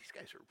away. I said, these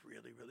guys are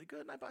really, really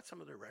good. And I bought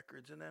some of their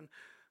records. And then,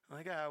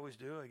 like I always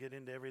do, I get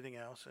into everything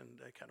else, and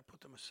I kind of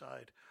put them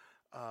aside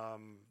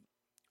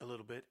a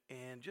little bit.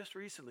 And just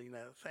recently,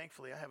 now,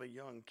 thankfully, I have a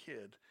young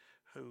kid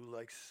who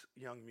likes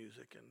young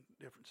music and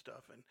different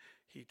stuff. And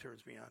he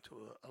turns me on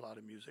to a lot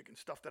of music and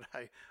stuff that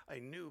I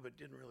knew but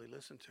didn't really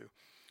listen to.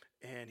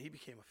 And he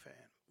became a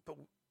fan. But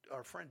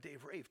our friend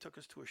Dave Rave took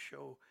us to a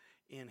show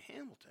in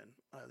Hamilton,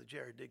 the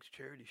Jared Diggs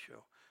charity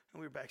show, and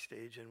we were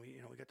backstage, and we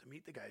got to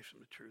meet the guys from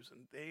the Trews,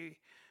 and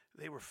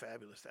they were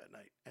fabulous that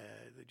night.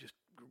 They just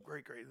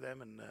great.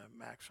 Them and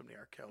Max from the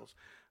Arkells.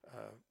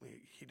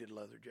 He did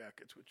Leather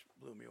Jackets, which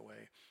blew me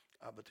away.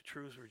 But the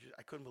Trews were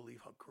I couldn't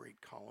believe how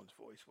great Colin's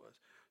voice was.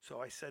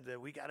 So I said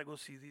that we got to go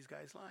see these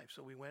guys live.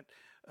 So we went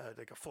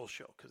like a full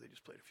show because they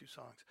just played a few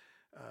songs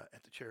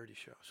at the charity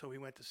show. So we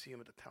went to see them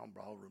at the Town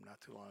Ballroom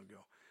not too long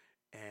ago,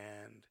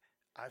 and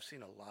I've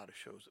seen a lot of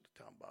shows at the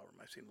Town Ballroom.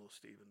 I've seen Little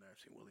Steven there. I've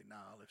seen Willie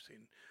Nile. I've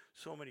seen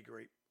so many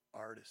great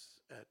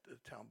artists at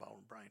the Town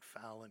Ballroom. Brian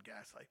Fallon,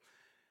 Gaslight.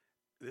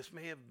 This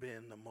may have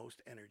been the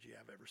most energy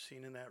I've ever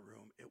seen in that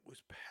room. It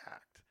was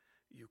packed.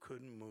 You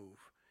couldn't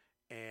move.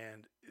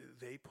 And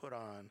they put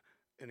on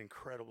an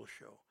incredible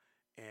show.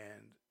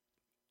 And,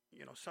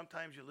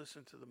 sometimes you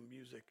listen to the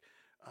music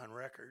on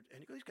record, and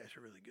you go, these guys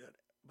are really good.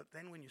 But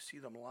then when you see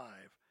them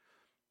live,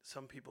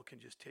 some people can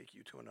just take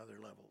you to another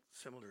level,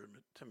 similar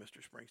to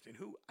Mr. Springsteen,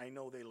 who I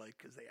know they like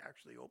because they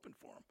actually opened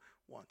for him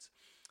once.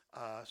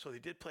 So they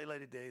did play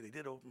Light of Day. They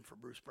did open for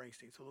Bruce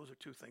Springsteen. So those are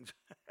two things,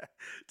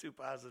 two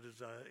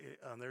positives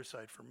on their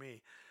side for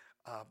me.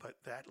 But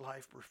that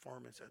live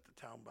performance at the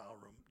Town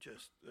Ballroom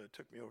just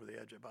took me over the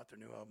edge. I bought their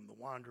new album,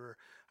 The Wanderer.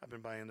 I've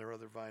been buying their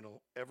other vinyl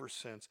ever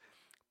since.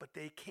 But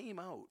they came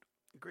out,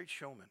 great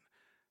showman.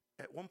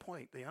 At one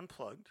point, they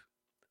unplugged.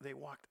 They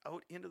walked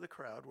out into the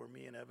crowd where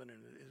me and Evan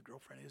and his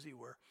girlfriend Izzy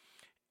were,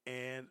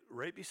 and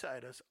right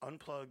beside us,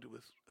 unplugged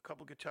with a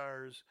couple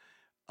guitars,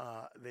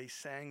 they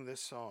sang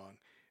this song,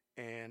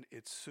 and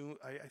it soon,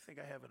 I think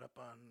I have it up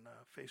on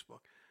Facebook,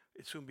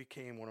 it soon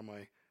became one of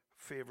my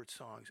favorite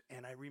songs.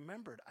 And I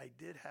remembered I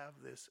did have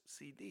this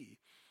CD.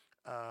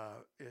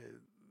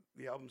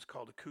 The album's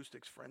called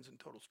Acoustics, Friends and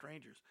Total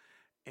Strangers.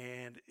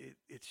 And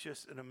it's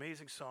just an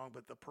amazing song,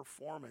 but the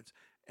performance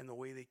and the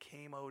way they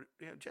came out,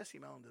 Jesse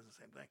Malin does the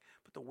same thing,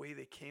 but the way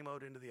they came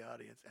out into the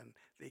audience and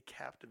they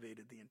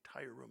captivated the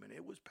entire room, and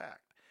it was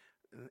packed.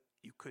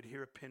 You could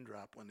hear a pin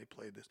drop when they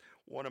played this.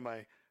 One of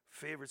my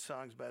favorite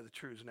songs by the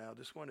Trews now.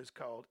 This one is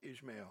called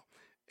Ishmael.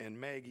 And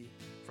Maggie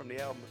from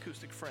the album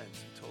Acoustic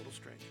Friends, Total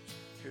Strangers.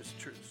 Here's the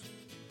Trews.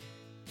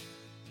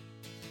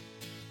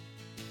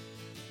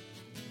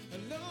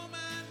 Hello,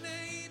 my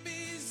name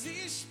is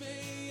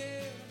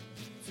Ishmael.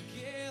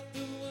 Forget the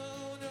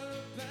one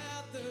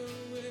about the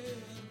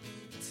will.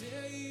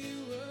 Tell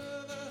you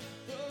of a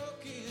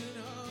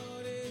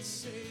broken-hearted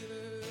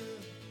sailor.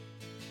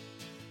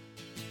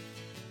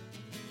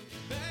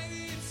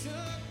 Maggie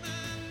took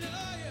my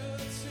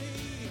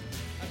loyalty.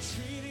 I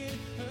treated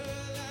her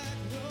like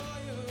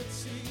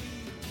royalty.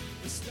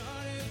 We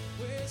started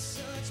with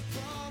such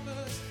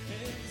promise,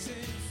 ends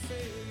in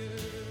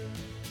failure.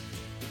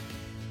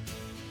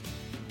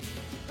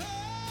 Oh,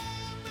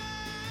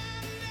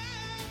 my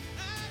love,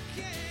 I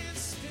can't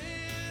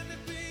stand to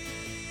be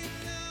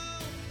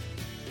alone.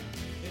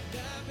 And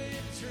I've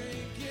been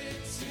drinking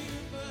too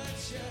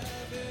much, I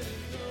better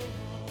go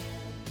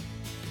home.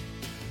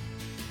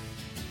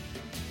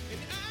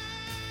 And I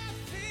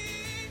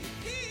think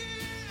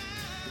here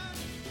I'm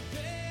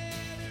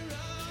better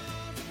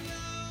off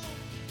alone.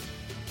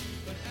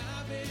 But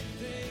I've been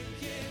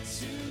thinking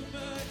too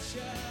much,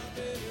 I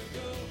better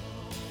go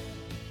home.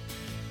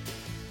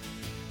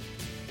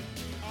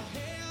 I'll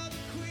hail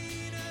the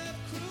queen of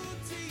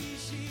cruelty,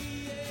 she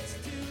has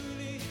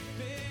duly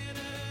been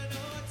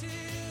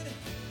anointed.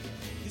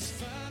 These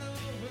final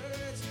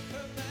words,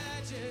 her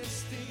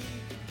majesty,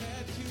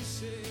 have you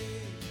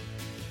said.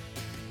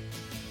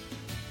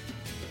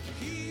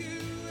 He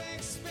who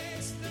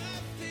expects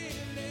nothing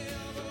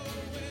ever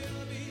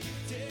will be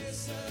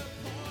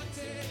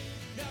disappointed.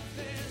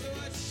 Nothing's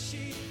what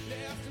she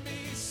left me,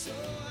 so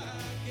I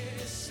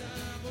guess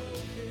I'm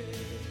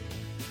okay.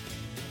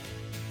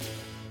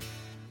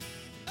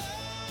 Oh,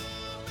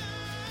 my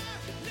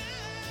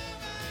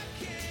love,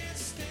 I can't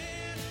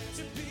stand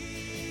to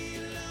be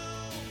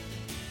alone.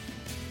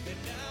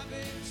 And I've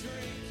been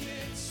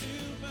drinking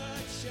too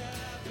much, I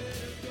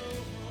better go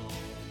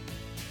home.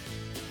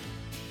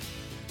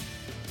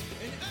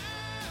 And I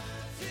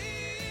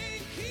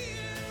think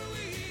here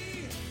we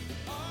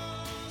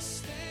all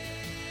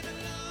stand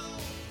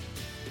alone.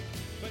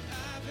 But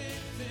I've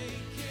been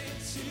thinking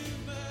too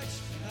much,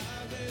 I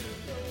better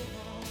go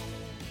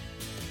home.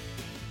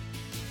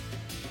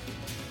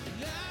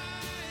 Lie,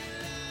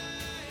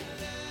 lie,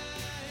 lie, lie,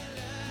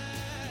 lie.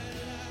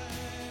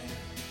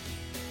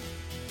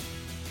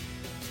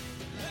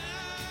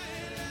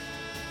 Lie, lie,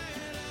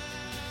 lie,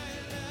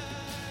 lie,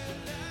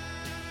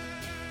 lie.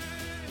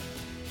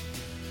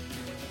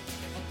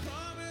 A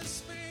promise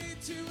made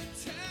to a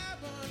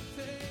tavern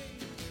thing.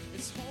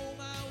 It's home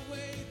my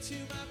way to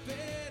my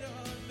bed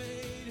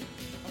unmade.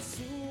 A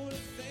fool to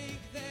think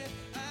that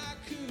I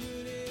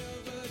could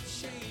ever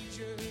change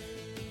her.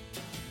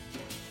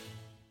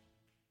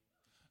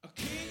 A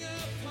king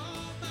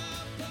upon my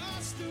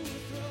barstool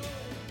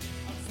throne.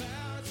 I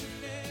vowed to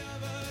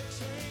never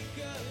drink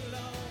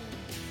alone.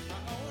 I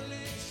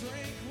only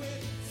drink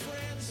with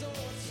friends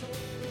or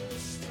total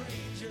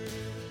strangers.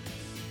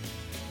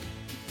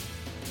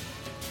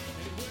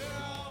 And we're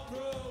all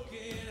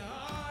broken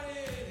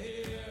hearted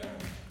here.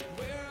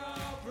 We're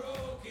all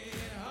broken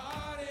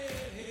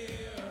hearted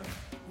here.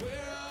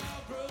 We're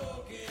all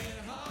broken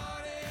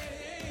hearted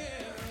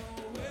here.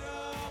 We're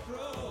all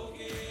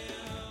broken.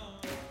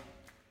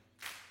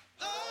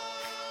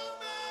 Oh,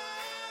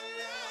 my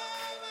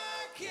love,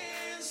 I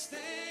can't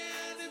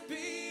stand to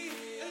be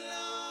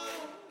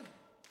alone.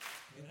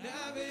 And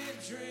I've been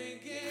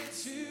drinking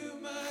too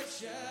much,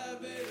 I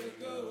better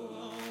go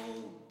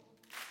home.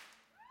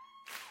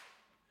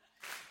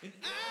 And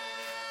I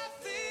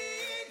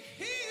think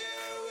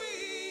here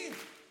we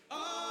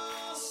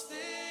all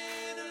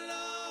stand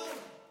alone.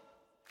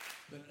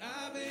 But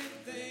I've been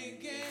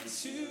thinking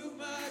too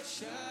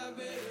much, I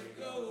better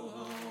go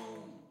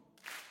home.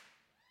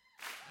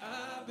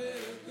 I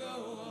better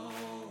go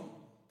home.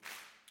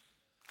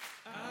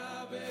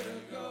 I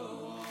better go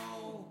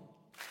home.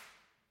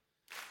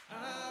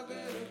 I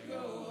better go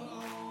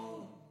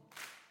home.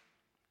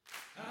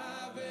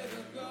 I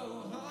better go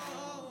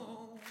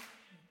home.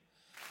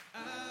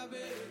 I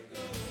better go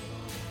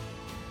home.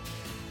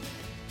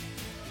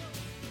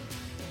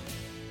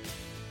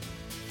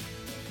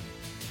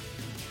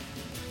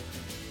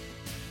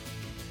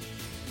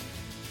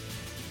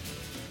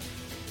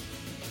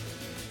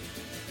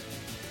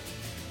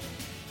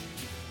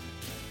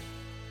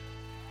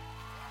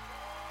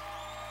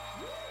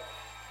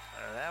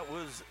 That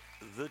was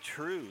the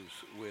Trews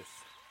with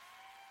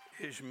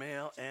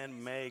Ishmael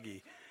and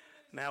Maggie.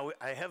 Now,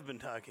 I have been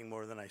talking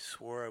more than I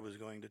swore I was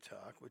going to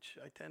talk, which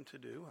I tend to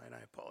do, and I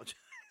apologize.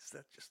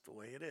 That's just the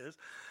way it is.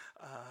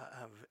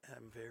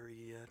 I'm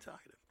very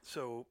talkative.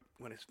 So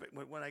when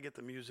I get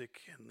the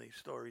music and the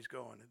stories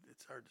going,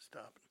 it's hard to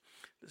stop.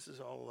 This is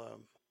all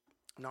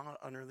not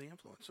under the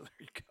influence, so there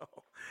you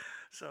go.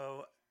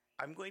 So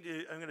I'm going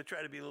to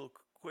try to be a little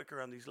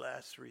quicker on these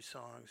last three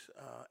songs,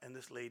 and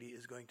this lady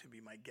is going to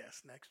be my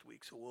guest next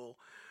week. So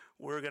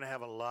we're going to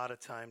have a lot of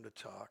time to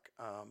talk,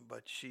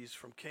 but she's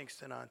from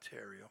Kingston,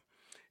 Ontario,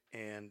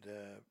 and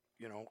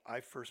I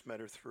first met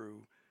her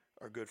through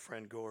our good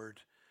friend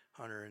Gord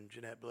Hunter and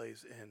Jeanette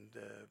Blaze, and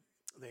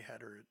they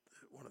had her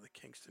at one of the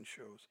Kingston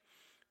shows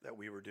that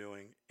we were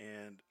doing,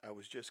 and I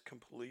was just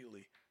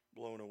completely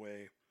blown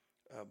away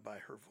by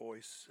her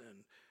voice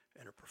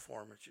and her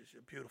performance. She's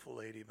a beautiful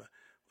lady, but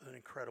with an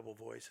incredible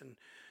voice. And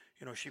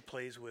she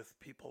plays with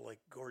people like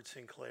Gord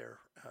Sinclair.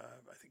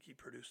 I think he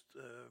produced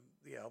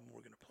the album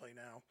we're going to play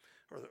now,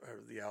 or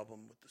the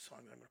album with the song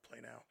that I'm going to play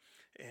now.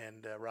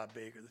 And Rob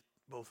Baker,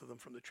 both of them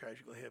from the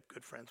Tragically Hip,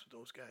 good friends with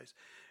those guys.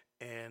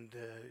 And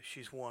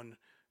she's won,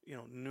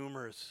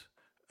 numerous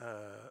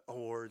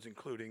awards,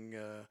 including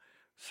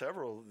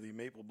several of the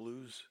Maple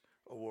Blues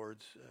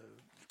awards.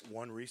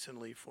 One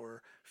recently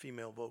for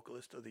Female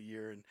Vocalist of the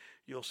Year, and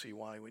you'll see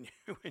why when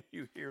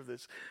you hear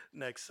this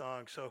next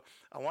song. So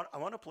I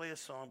want to play a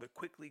song, but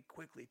quickly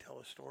tell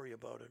a story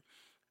about it.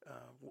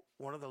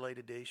 One of the Light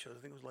of Day shows,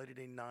 I think it was Light of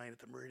Day 9 at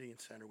the Meridian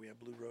Center. We had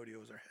Blue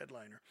Rodeo as our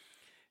headliner,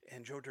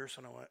 and Joe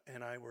Durson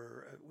and I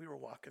were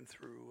walking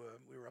through.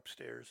 We were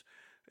upstairs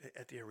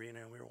at the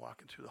arena, and we were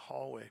walking through the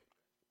hallway,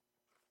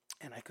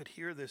 and I could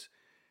hear this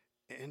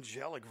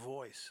angelic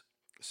voice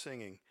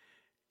singing,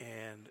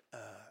 and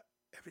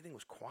everything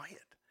was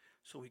quiet.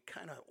 So we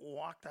kind of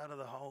walked out of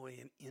the hallway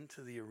and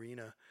into the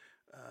arena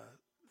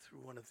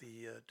through one of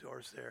the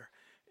doors there,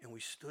 and we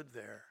stood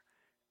there,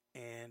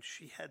 and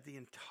she had the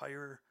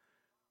entire,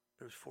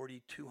 there was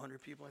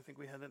 4,200 people I think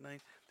we had that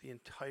night, the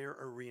entire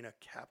arena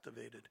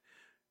captivated,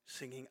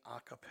 singing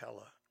a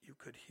cappella. You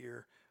could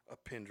hear a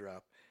pin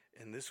drop.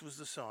 And this was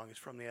the song. It's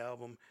from the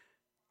album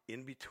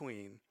In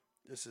Between.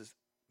 This is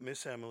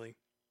Miss Emily,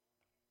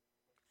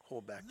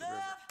 Hold Back the River.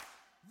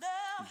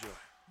 Love, Enjoy.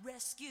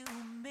 rescue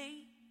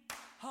me,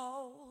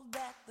 hold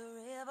back the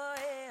river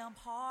and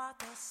part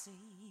the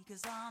sea.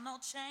 'Cause I know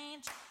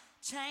change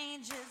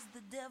is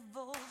the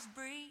devil's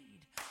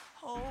breed.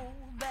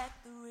 Hold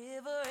back the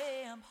river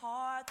and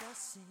part the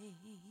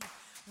sea.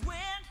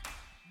 Wind,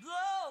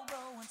 blow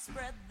and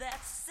spread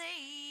that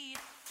seed.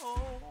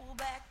 Hold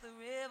back the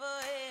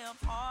river and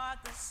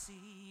part the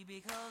sea.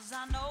 Because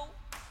I know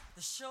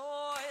the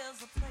shore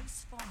is a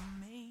place for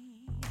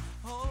me.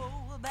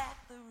 Hold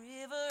back the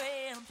river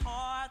and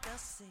part the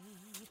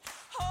sea.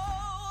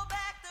 Hold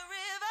back the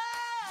river.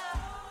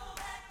 Hold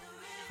back the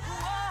river.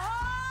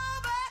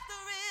 Hold back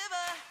the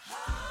river.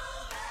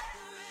 Hold back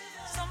the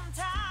river.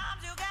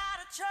 Sometimes you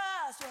gotta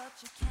trust what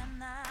you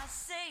cannot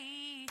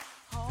see.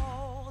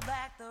 Hold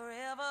back the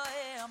river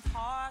and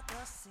part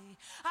the sea.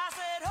 I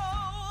said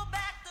hold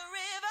back the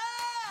river.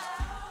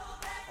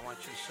 Hold back I want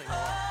you to sing the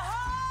along.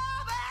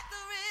 hold back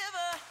the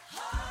river.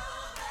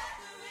 Hold back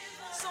the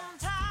river.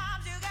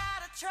 Sometimes you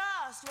gotta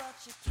trust what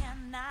you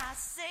cannot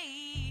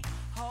see.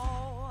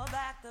 Hold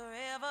back the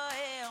river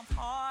and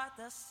part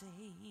the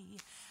sea.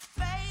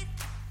 Faith,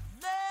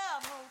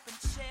 love, hope, and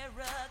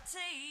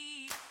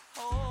charity.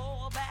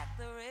 Hold back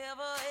the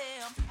river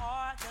and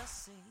part the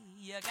sea.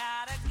 You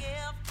gotta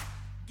give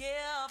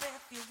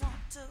if you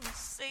want to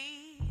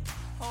receive.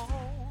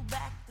 Hold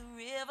back the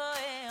river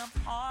and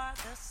part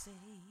the sea.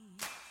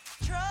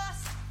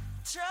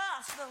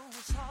 Trust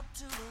those hard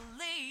to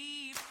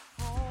believe.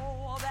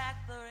 Hold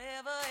back the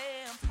river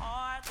and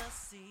part the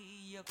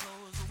sea. You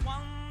close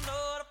one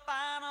door to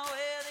find out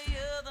where the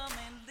other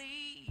may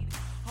lead.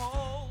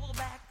 Hold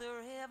back the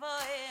river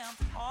and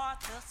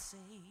part the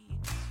sea.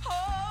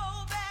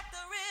 Hold back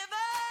the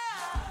river.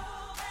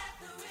 Hold back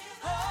the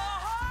river.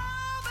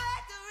 Hold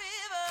back the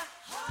river.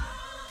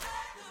 Hold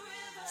back the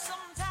river.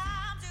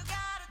 Sometimes you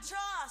gotta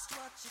trust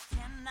what you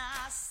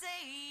cannot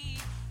see.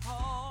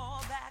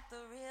 Hold back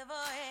the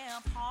river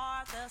and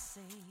part the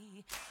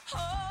sea.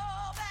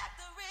 Hold back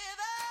the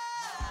river.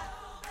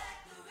 Hold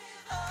back the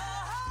river.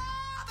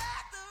 Hold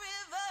back the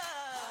river.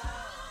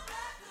 Hold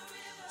back the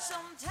river.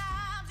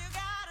 Sometimes you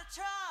gotta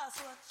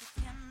trust what you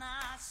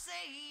cannot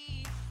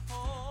see.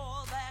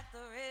 Hold back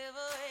the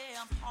river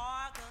and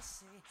part the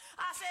sea.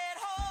 I said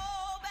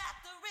hold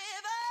back the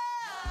river.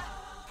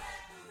 Hold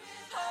back the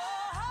river.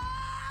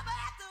 Hold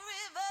back the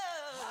river.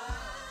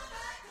 Hold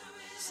back the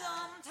river.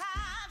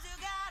 Sometimes you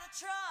gotta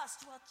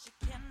trust what you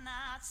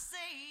cannot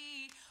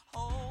see.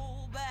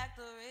 Hold back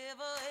the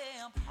river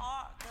and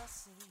part the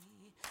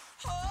sea.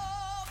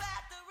 Hold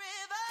back the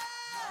river.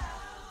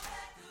 Hold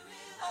back the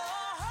river.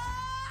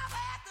 Hold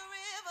back the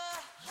river.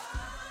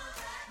 Hold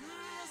back the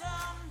river.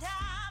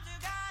 Sometimes you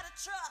gotta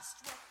trust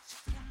what you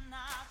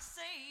cannot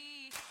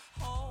see.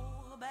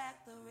 Hold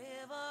back the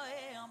river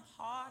and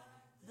part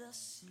the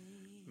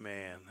sea.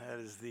 Man, that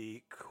is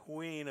the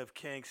Queen of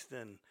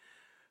Kingston,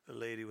 the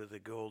lady with the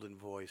golden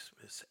voice,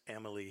 Miss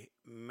Emily.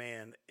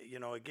 Man,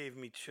 it gave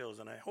me chills,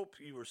 and I hope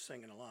you were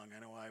singing along. I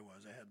know I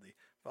was. I had the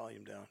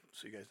volume down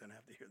so you guys didn't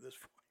have to hear this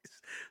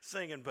voice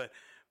singing. But,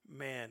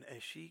 man,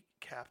 as she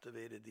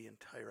captivated the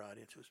entire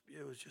audience,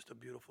 it was just a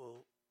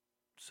beautiful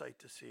sight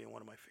to see, and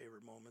one of my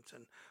favorite moments.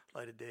 And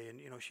Light of Day, and,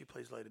 she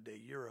plays Light of Day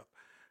Europe.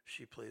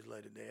 She plays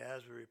Light of Day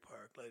Asbury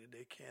Park, Light of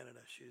Day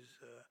Canada. She's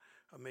an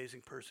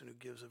amazing person who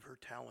gives of her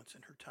talents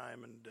and her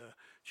time, and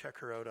check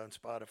her out on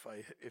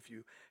Spotify if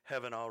you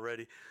haven't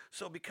already.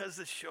 So because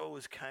this show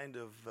is kind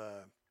of,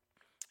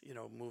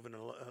 moving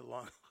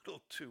along a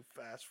little too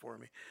fast for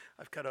me.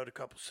 I've cut out a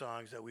couple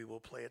songs that we will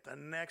play at the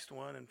next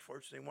one.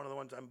 Unfortunately, one of the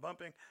ones I'm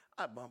bumping,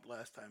 I bumped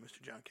last time,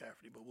 Mr. John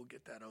Cafferty, but we'll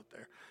get that out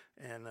there.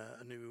 And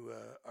a new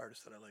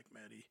artist that I like,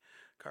 Maddie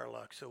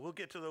Carlock. So we'll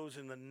get to those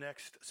in the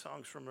next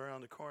songs from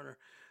around the corner.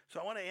 So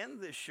I want to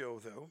end this show,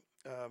 though,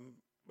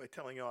 by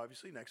telling you,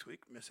 obviously, next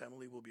week, Miss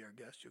Emily will be our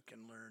guest. You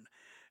can learn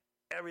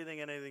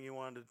everything and anything you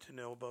wanted to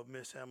know about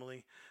Miss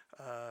Emily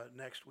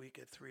next week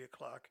at 3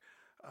 o'clock.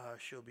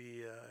 She'll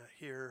be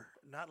here,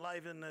 not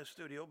live in the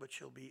studio, but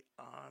she'll be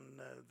on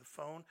the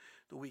phone.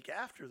 The week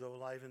after, though,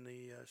 live in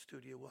the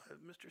studio, we'll have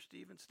Mr.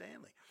 Stephen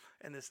Stanley.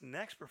 And this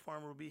next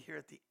performer will be here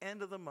at the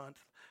end of the month,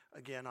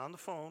 again, on the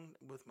phone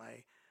with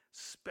my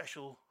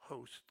special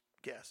host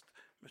guest,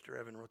 Mr.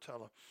 Evan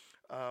Rotella.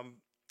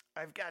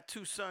 I've got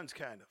two sons,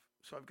 kind of.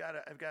 So I've got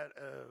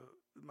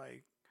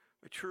my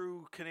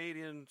true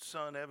Canadian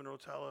son, Evan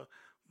Rotella,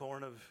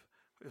 born of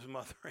his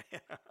mother,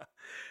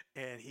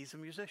 and he's a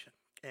musician.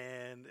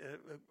 And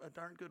a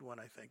darn good one,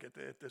 I think,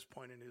 at this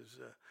point in his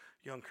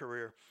young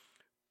career.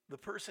 The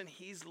person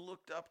he's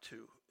looked up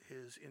to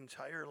his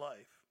entire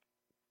life,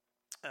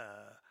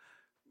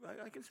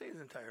 I can say his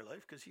entire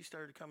life, because he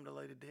started coming to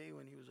light of day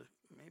when he was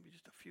maybe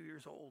just a few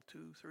years old,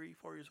 2, 3,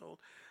 4 years old.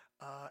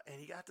 And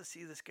he got to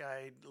see this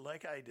guy,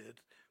 like I did,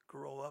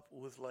 grow up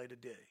with light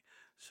of day.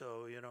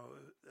 So,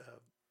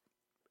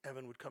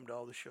 Evan would come to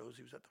all the shows.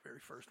 He was at the very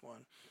first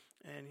one,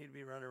 and he'd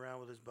be running around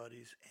with his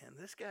buddies. And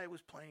this guy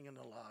was playing in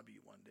the lobby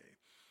one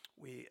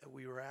day.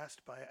 We were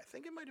asked by, I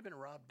think it might have been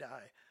Rob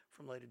Dye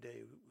from Light of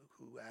Day,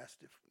 who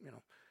asked if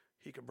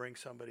he could bring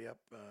somebody up,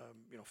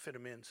 fit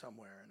him in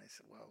somewhere. And I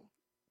said, well,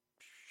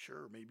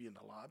 sure, maybe in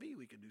the lobby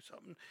we could do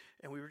something.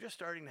 And we were just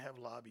starting to have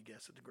lobby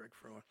guests at the Greg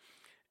Fruin,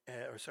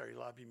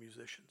 lobby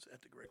musicians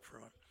at the Greg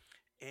Fruin,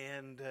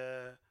 and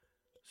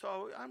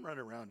so I'm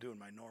running around doing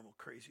my normal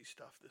crazy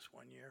stuff this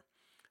one year.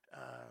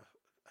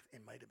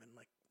 It might have been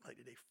like Light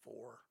of Day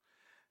 4.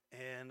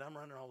 And I'm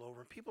running all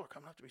over, and people are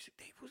coming up to me and say,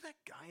 Dave, who's that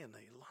guy in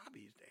the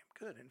lobby? He's damn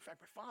good. And in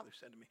fact, my father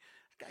said to me,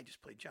 that guy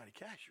just played Johnny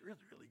Cash. He's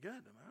really, really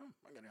good. I'm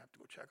like, I'm going to have to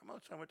go check him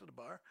out. So I went to the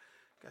bar,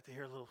 got to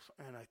hear a little,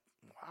 and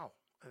wow,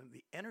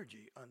 the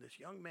energy on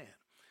this young man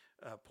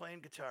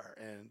playing guitar,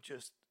 and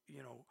just,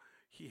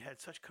 he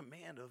had such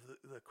command of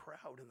the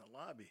crowd in the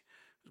lobby.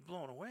 I was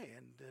blown away,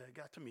 and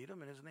got to meet him,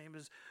 and his name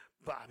is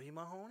Bobby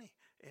Mahoney.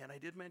 And I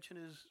did mention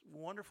his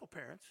wonderful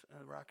parents,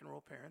 rock and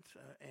roll parents,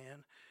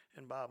 Ann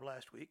and Bob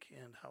last week,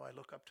 and how I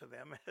look up to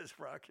them as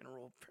rock and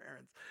roll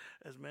parents,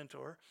 as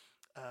mentor.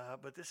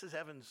 But this is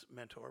Evan's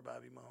mentor,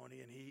 Bobby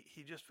Mahoney, and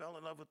he just fell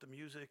in love with the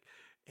music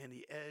and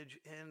the edge.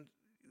 And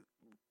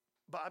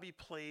Bobby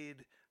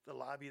played the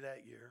lobby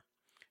that year,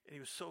 and he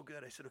was so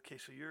good. I said, okay,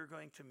 so you're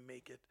going to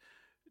make it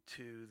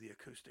to the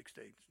acoustic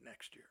stage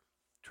next year.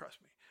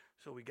 Trust me.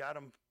 So we got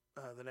him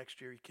the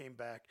next year. He came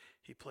back.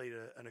 He played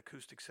an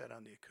acoustic set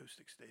on the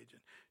acoustic stage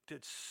and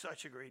did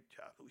such a great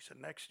job. We said,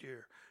 next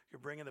year, you're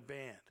bringing the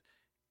band,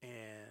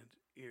 and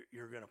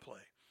you're going to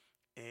play.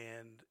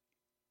 And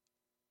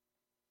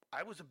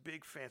I was a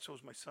big fan, so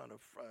was my son,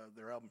 of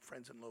their album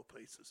Friends in Low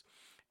Places.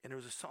 And there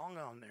was a song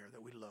on there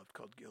that we loved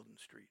called Gilden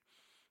Street.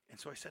 And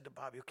so I said to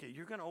Bobby, okay,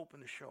 you're going to open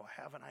the show. I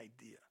have an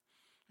idea.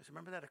 I said,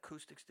 remember that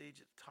acoustic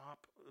stage at the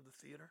top of the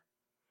theater?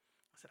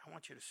 I said, I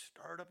want you to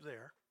start up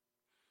there,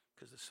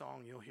 because the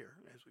song you'll hear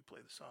as we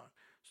play the song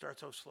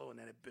starts out slow and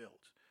then it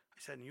builds. I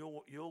said, and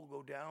you'll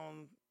go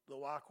down the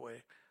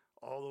walkway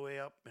all the way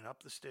up and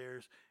up the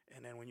stairs,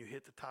 and then when you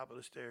hit the top of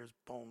the stairs,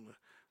 boom,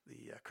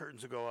 the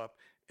curtains will go up,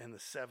 and the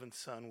seventh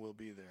son will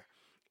be there.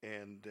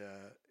 And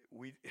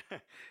we,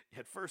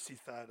 at first he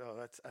thought,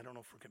 I don't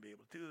know if we're going to be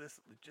able to do this.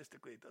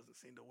 Logistically, it doesn't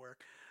seem to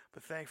work.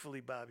 But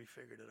thankfully, Bobby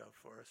figured it out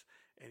for us,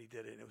 and he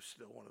did it, and it was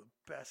still one of the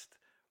best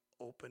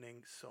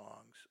opening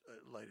songs.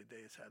 Light of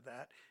Day has had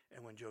that,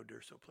 and when Joe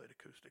D'Urso played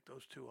acoustic,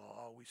 those two will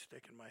always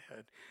stick in my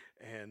head.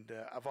 And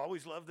I've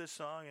always loved this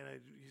song,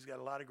 and he's got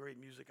a lot of great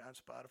music on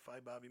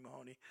Spotify. Bobby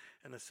Mahoney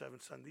and the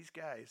Seventh Son. These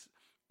guys,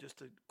 just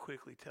to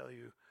quickly tell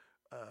you,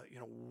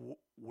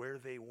 where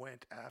they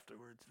went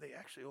afterwards. They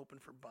actually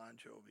opened for Bon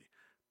Jovi.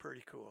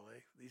 Pretty cool,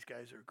 eh? These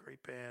guys are a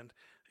great band.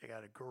 They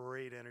got a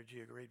great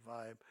energy, a great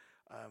vibe.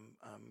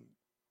 I'm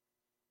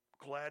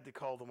glad to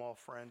call them all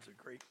friends. They're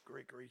great,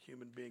 great, great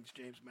human beings.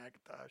 James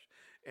McIntosh,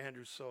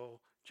 Andrew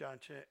Soul, John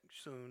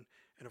Soon,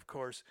 and of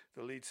course,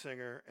 the lead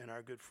singer and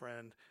our good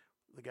friend,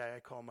 the guy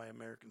I call my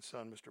American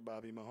son, Mr.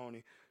 Bobby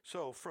Mahoney.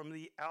 So from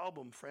the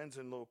album Friends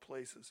in Low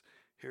Places,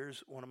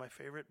 here's one of my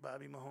favorite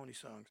Bobby Mahoney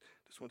songs.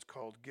 This one's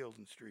called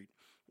Gilden Street.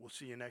 We'll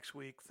see you next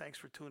week. Thanks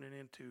for tuning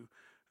in to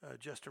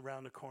Just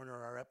Around the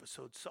Corner, our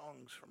episode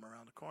Songs from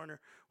Around the Corner.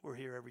 We're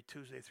here every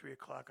Tuesday, 3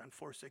 o'clock on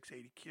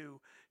 4680Q.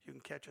 You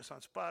can catch us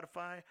on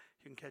Spotify.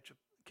 You can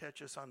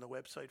catch us on the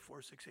website,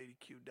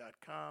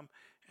 4680q.com,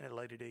 and at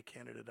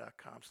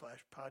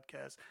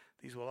lightofdaycanada.com/podcast.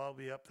 These will all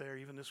be up there,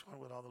 even this one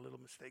with all the little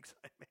mistakes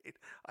I made.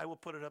 I will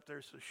put it up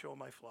there to show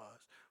my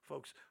flaws.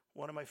 Folks,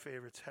 one of my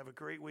favorites. Have a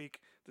great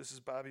week. This is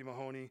Bobby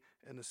Mahoney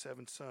and the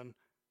Seventh Son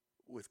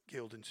with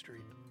Gilden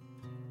Street.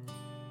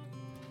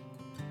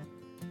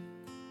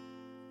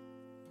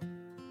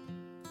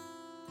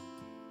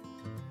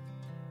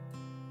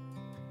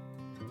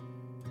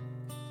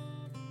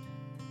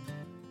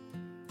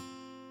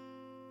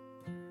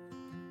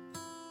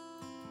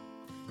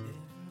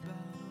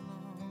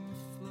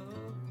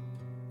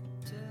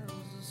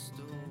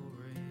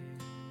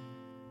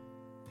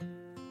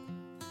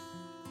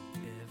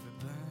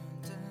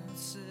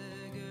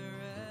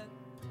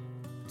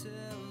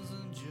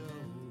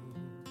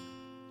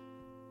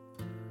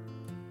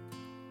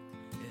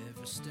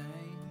 Restraint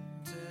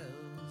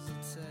tells a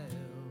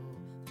tale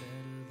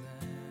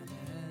better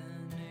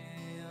than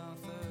any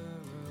author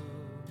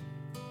wrote.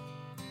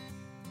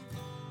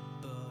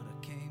 But I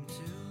came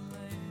too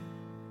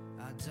late.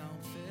 I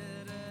don't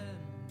fit in,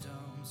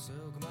 don't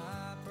soak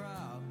my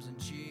problems in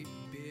cheap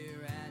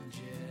beer and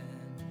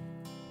gin.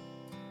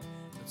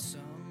 But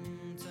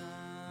sometimes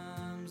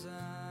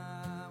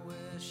I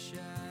wish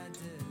I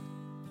did.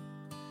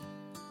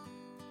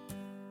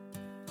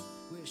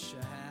 Wish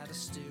I had a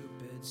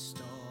stupid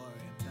story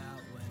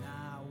about when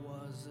I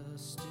was a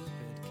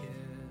stupid kid.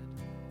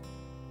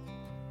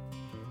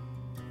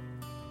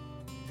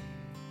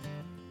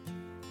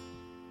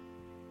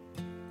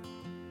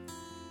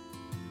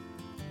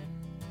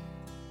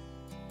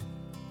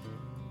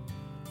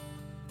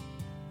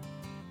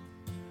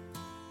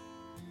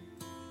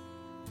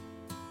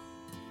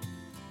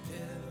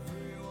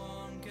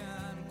 Everyone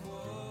can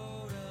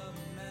quote a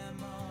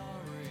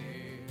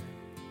memory.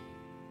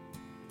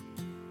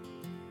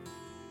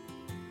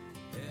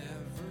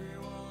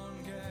 Everyone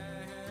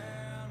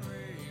can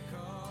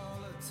recall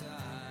a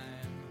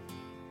time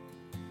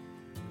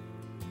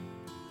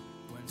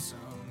when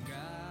some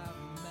guy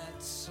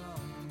met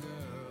some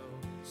girl,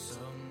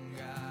 some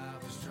guy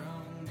was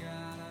drunk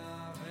out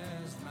of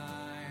his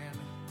mind.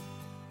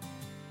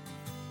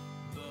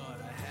 But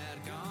I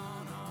had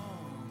gone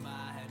home,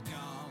 I had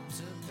gone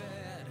to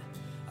bed.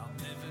 I'm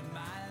living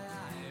my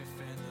life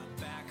in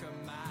the back of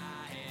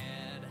my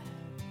head.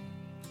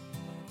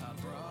 I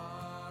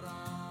brought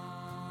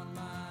on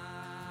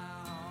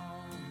my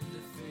own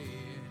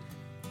defeat.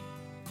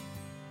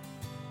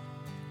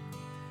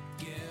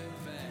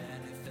 Give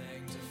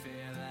anything to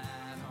feel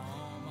at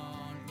home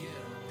on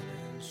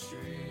Gildan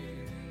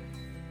Street.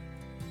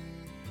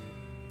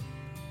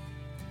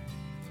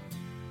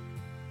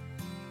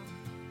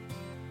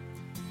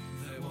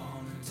 They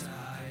wanna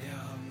die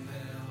young,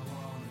 they'll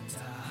wanna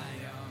die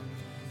young.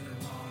 They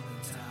wanna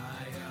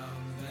die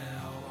young,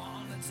 they'll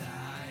wanna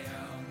die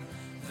young.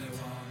 They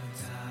wanna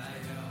die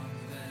young,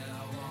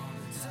 they'll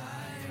wanna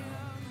die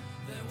young.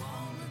 They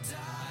wanna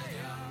die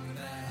young,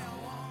 they'll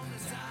wanna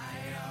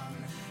die young.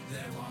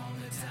 They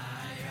wanna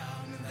die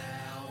young,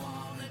 they'll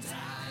wanna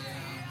die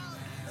young.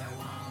 They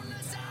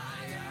wanna die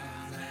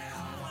young,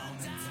 they'll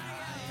wanna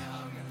die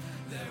young.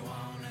 They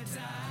wanna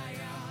die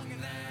young,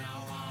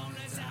 they'll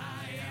wanna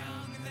die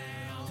young.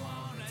 They'll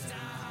wanna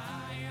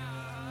die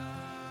young.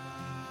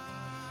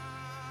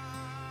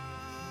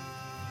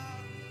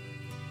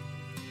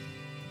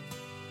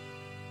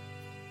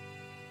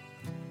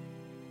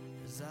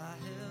 As I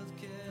held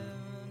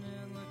Kevin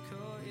in the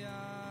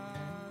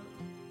courtyard,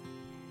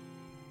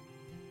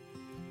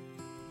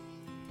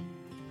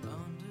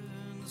 under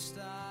the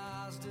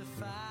stars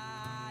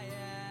defying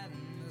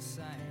the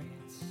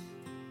saints,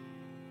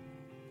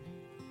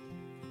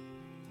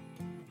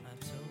 I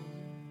told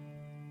him,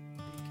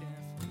 be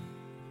careful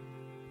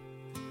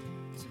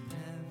to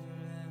never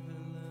ever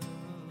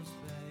lose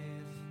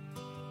faith.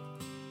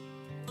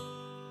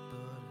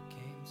 But it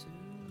came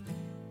too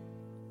late.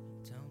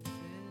 Don't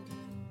fit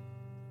in,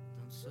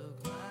 don't soak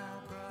my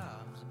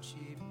problems in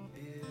cheap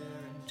beer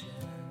and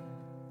gin.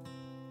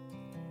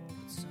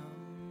 But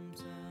sometimes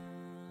I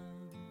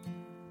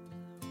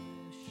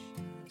wish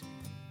I'd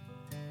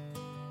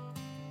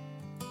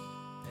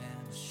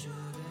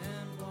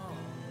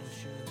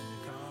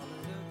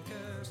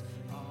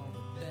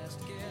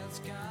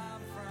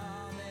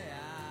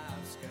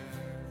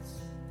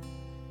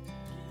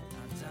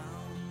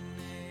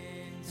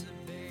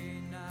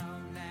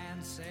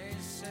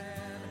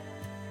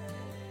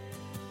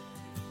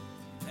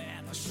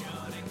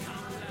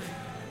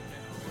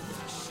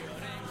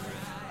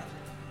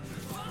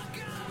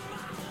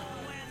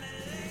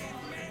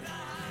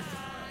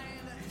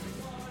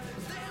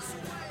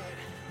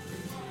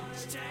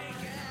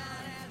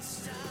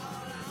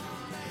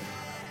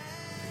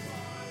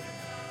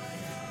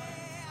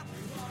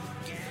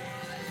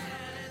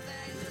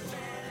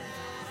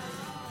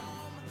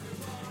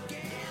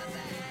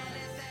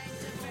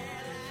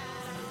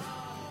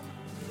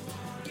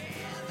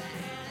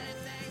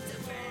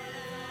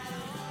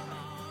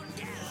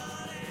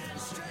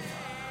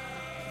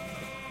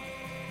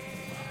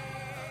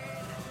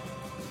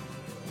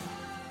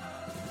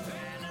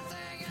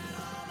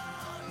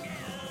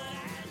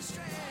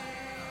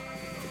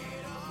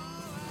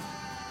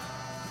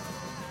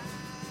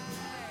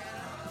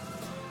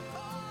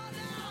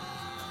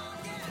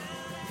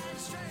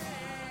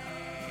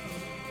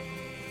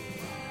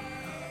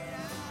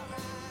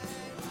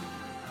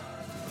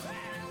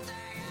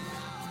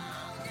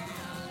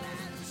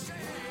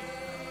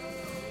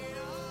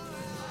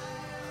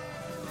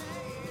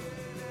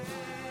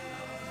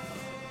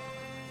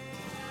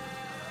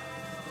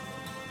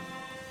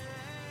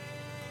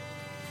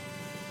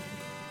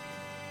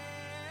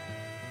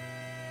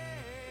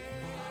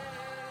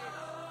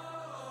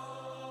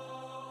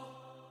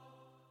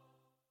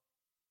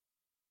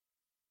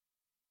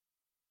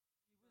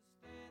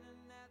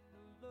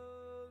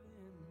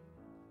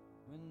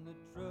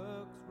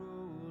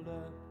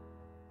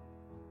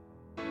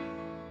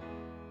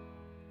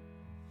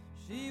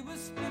She was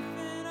spiffing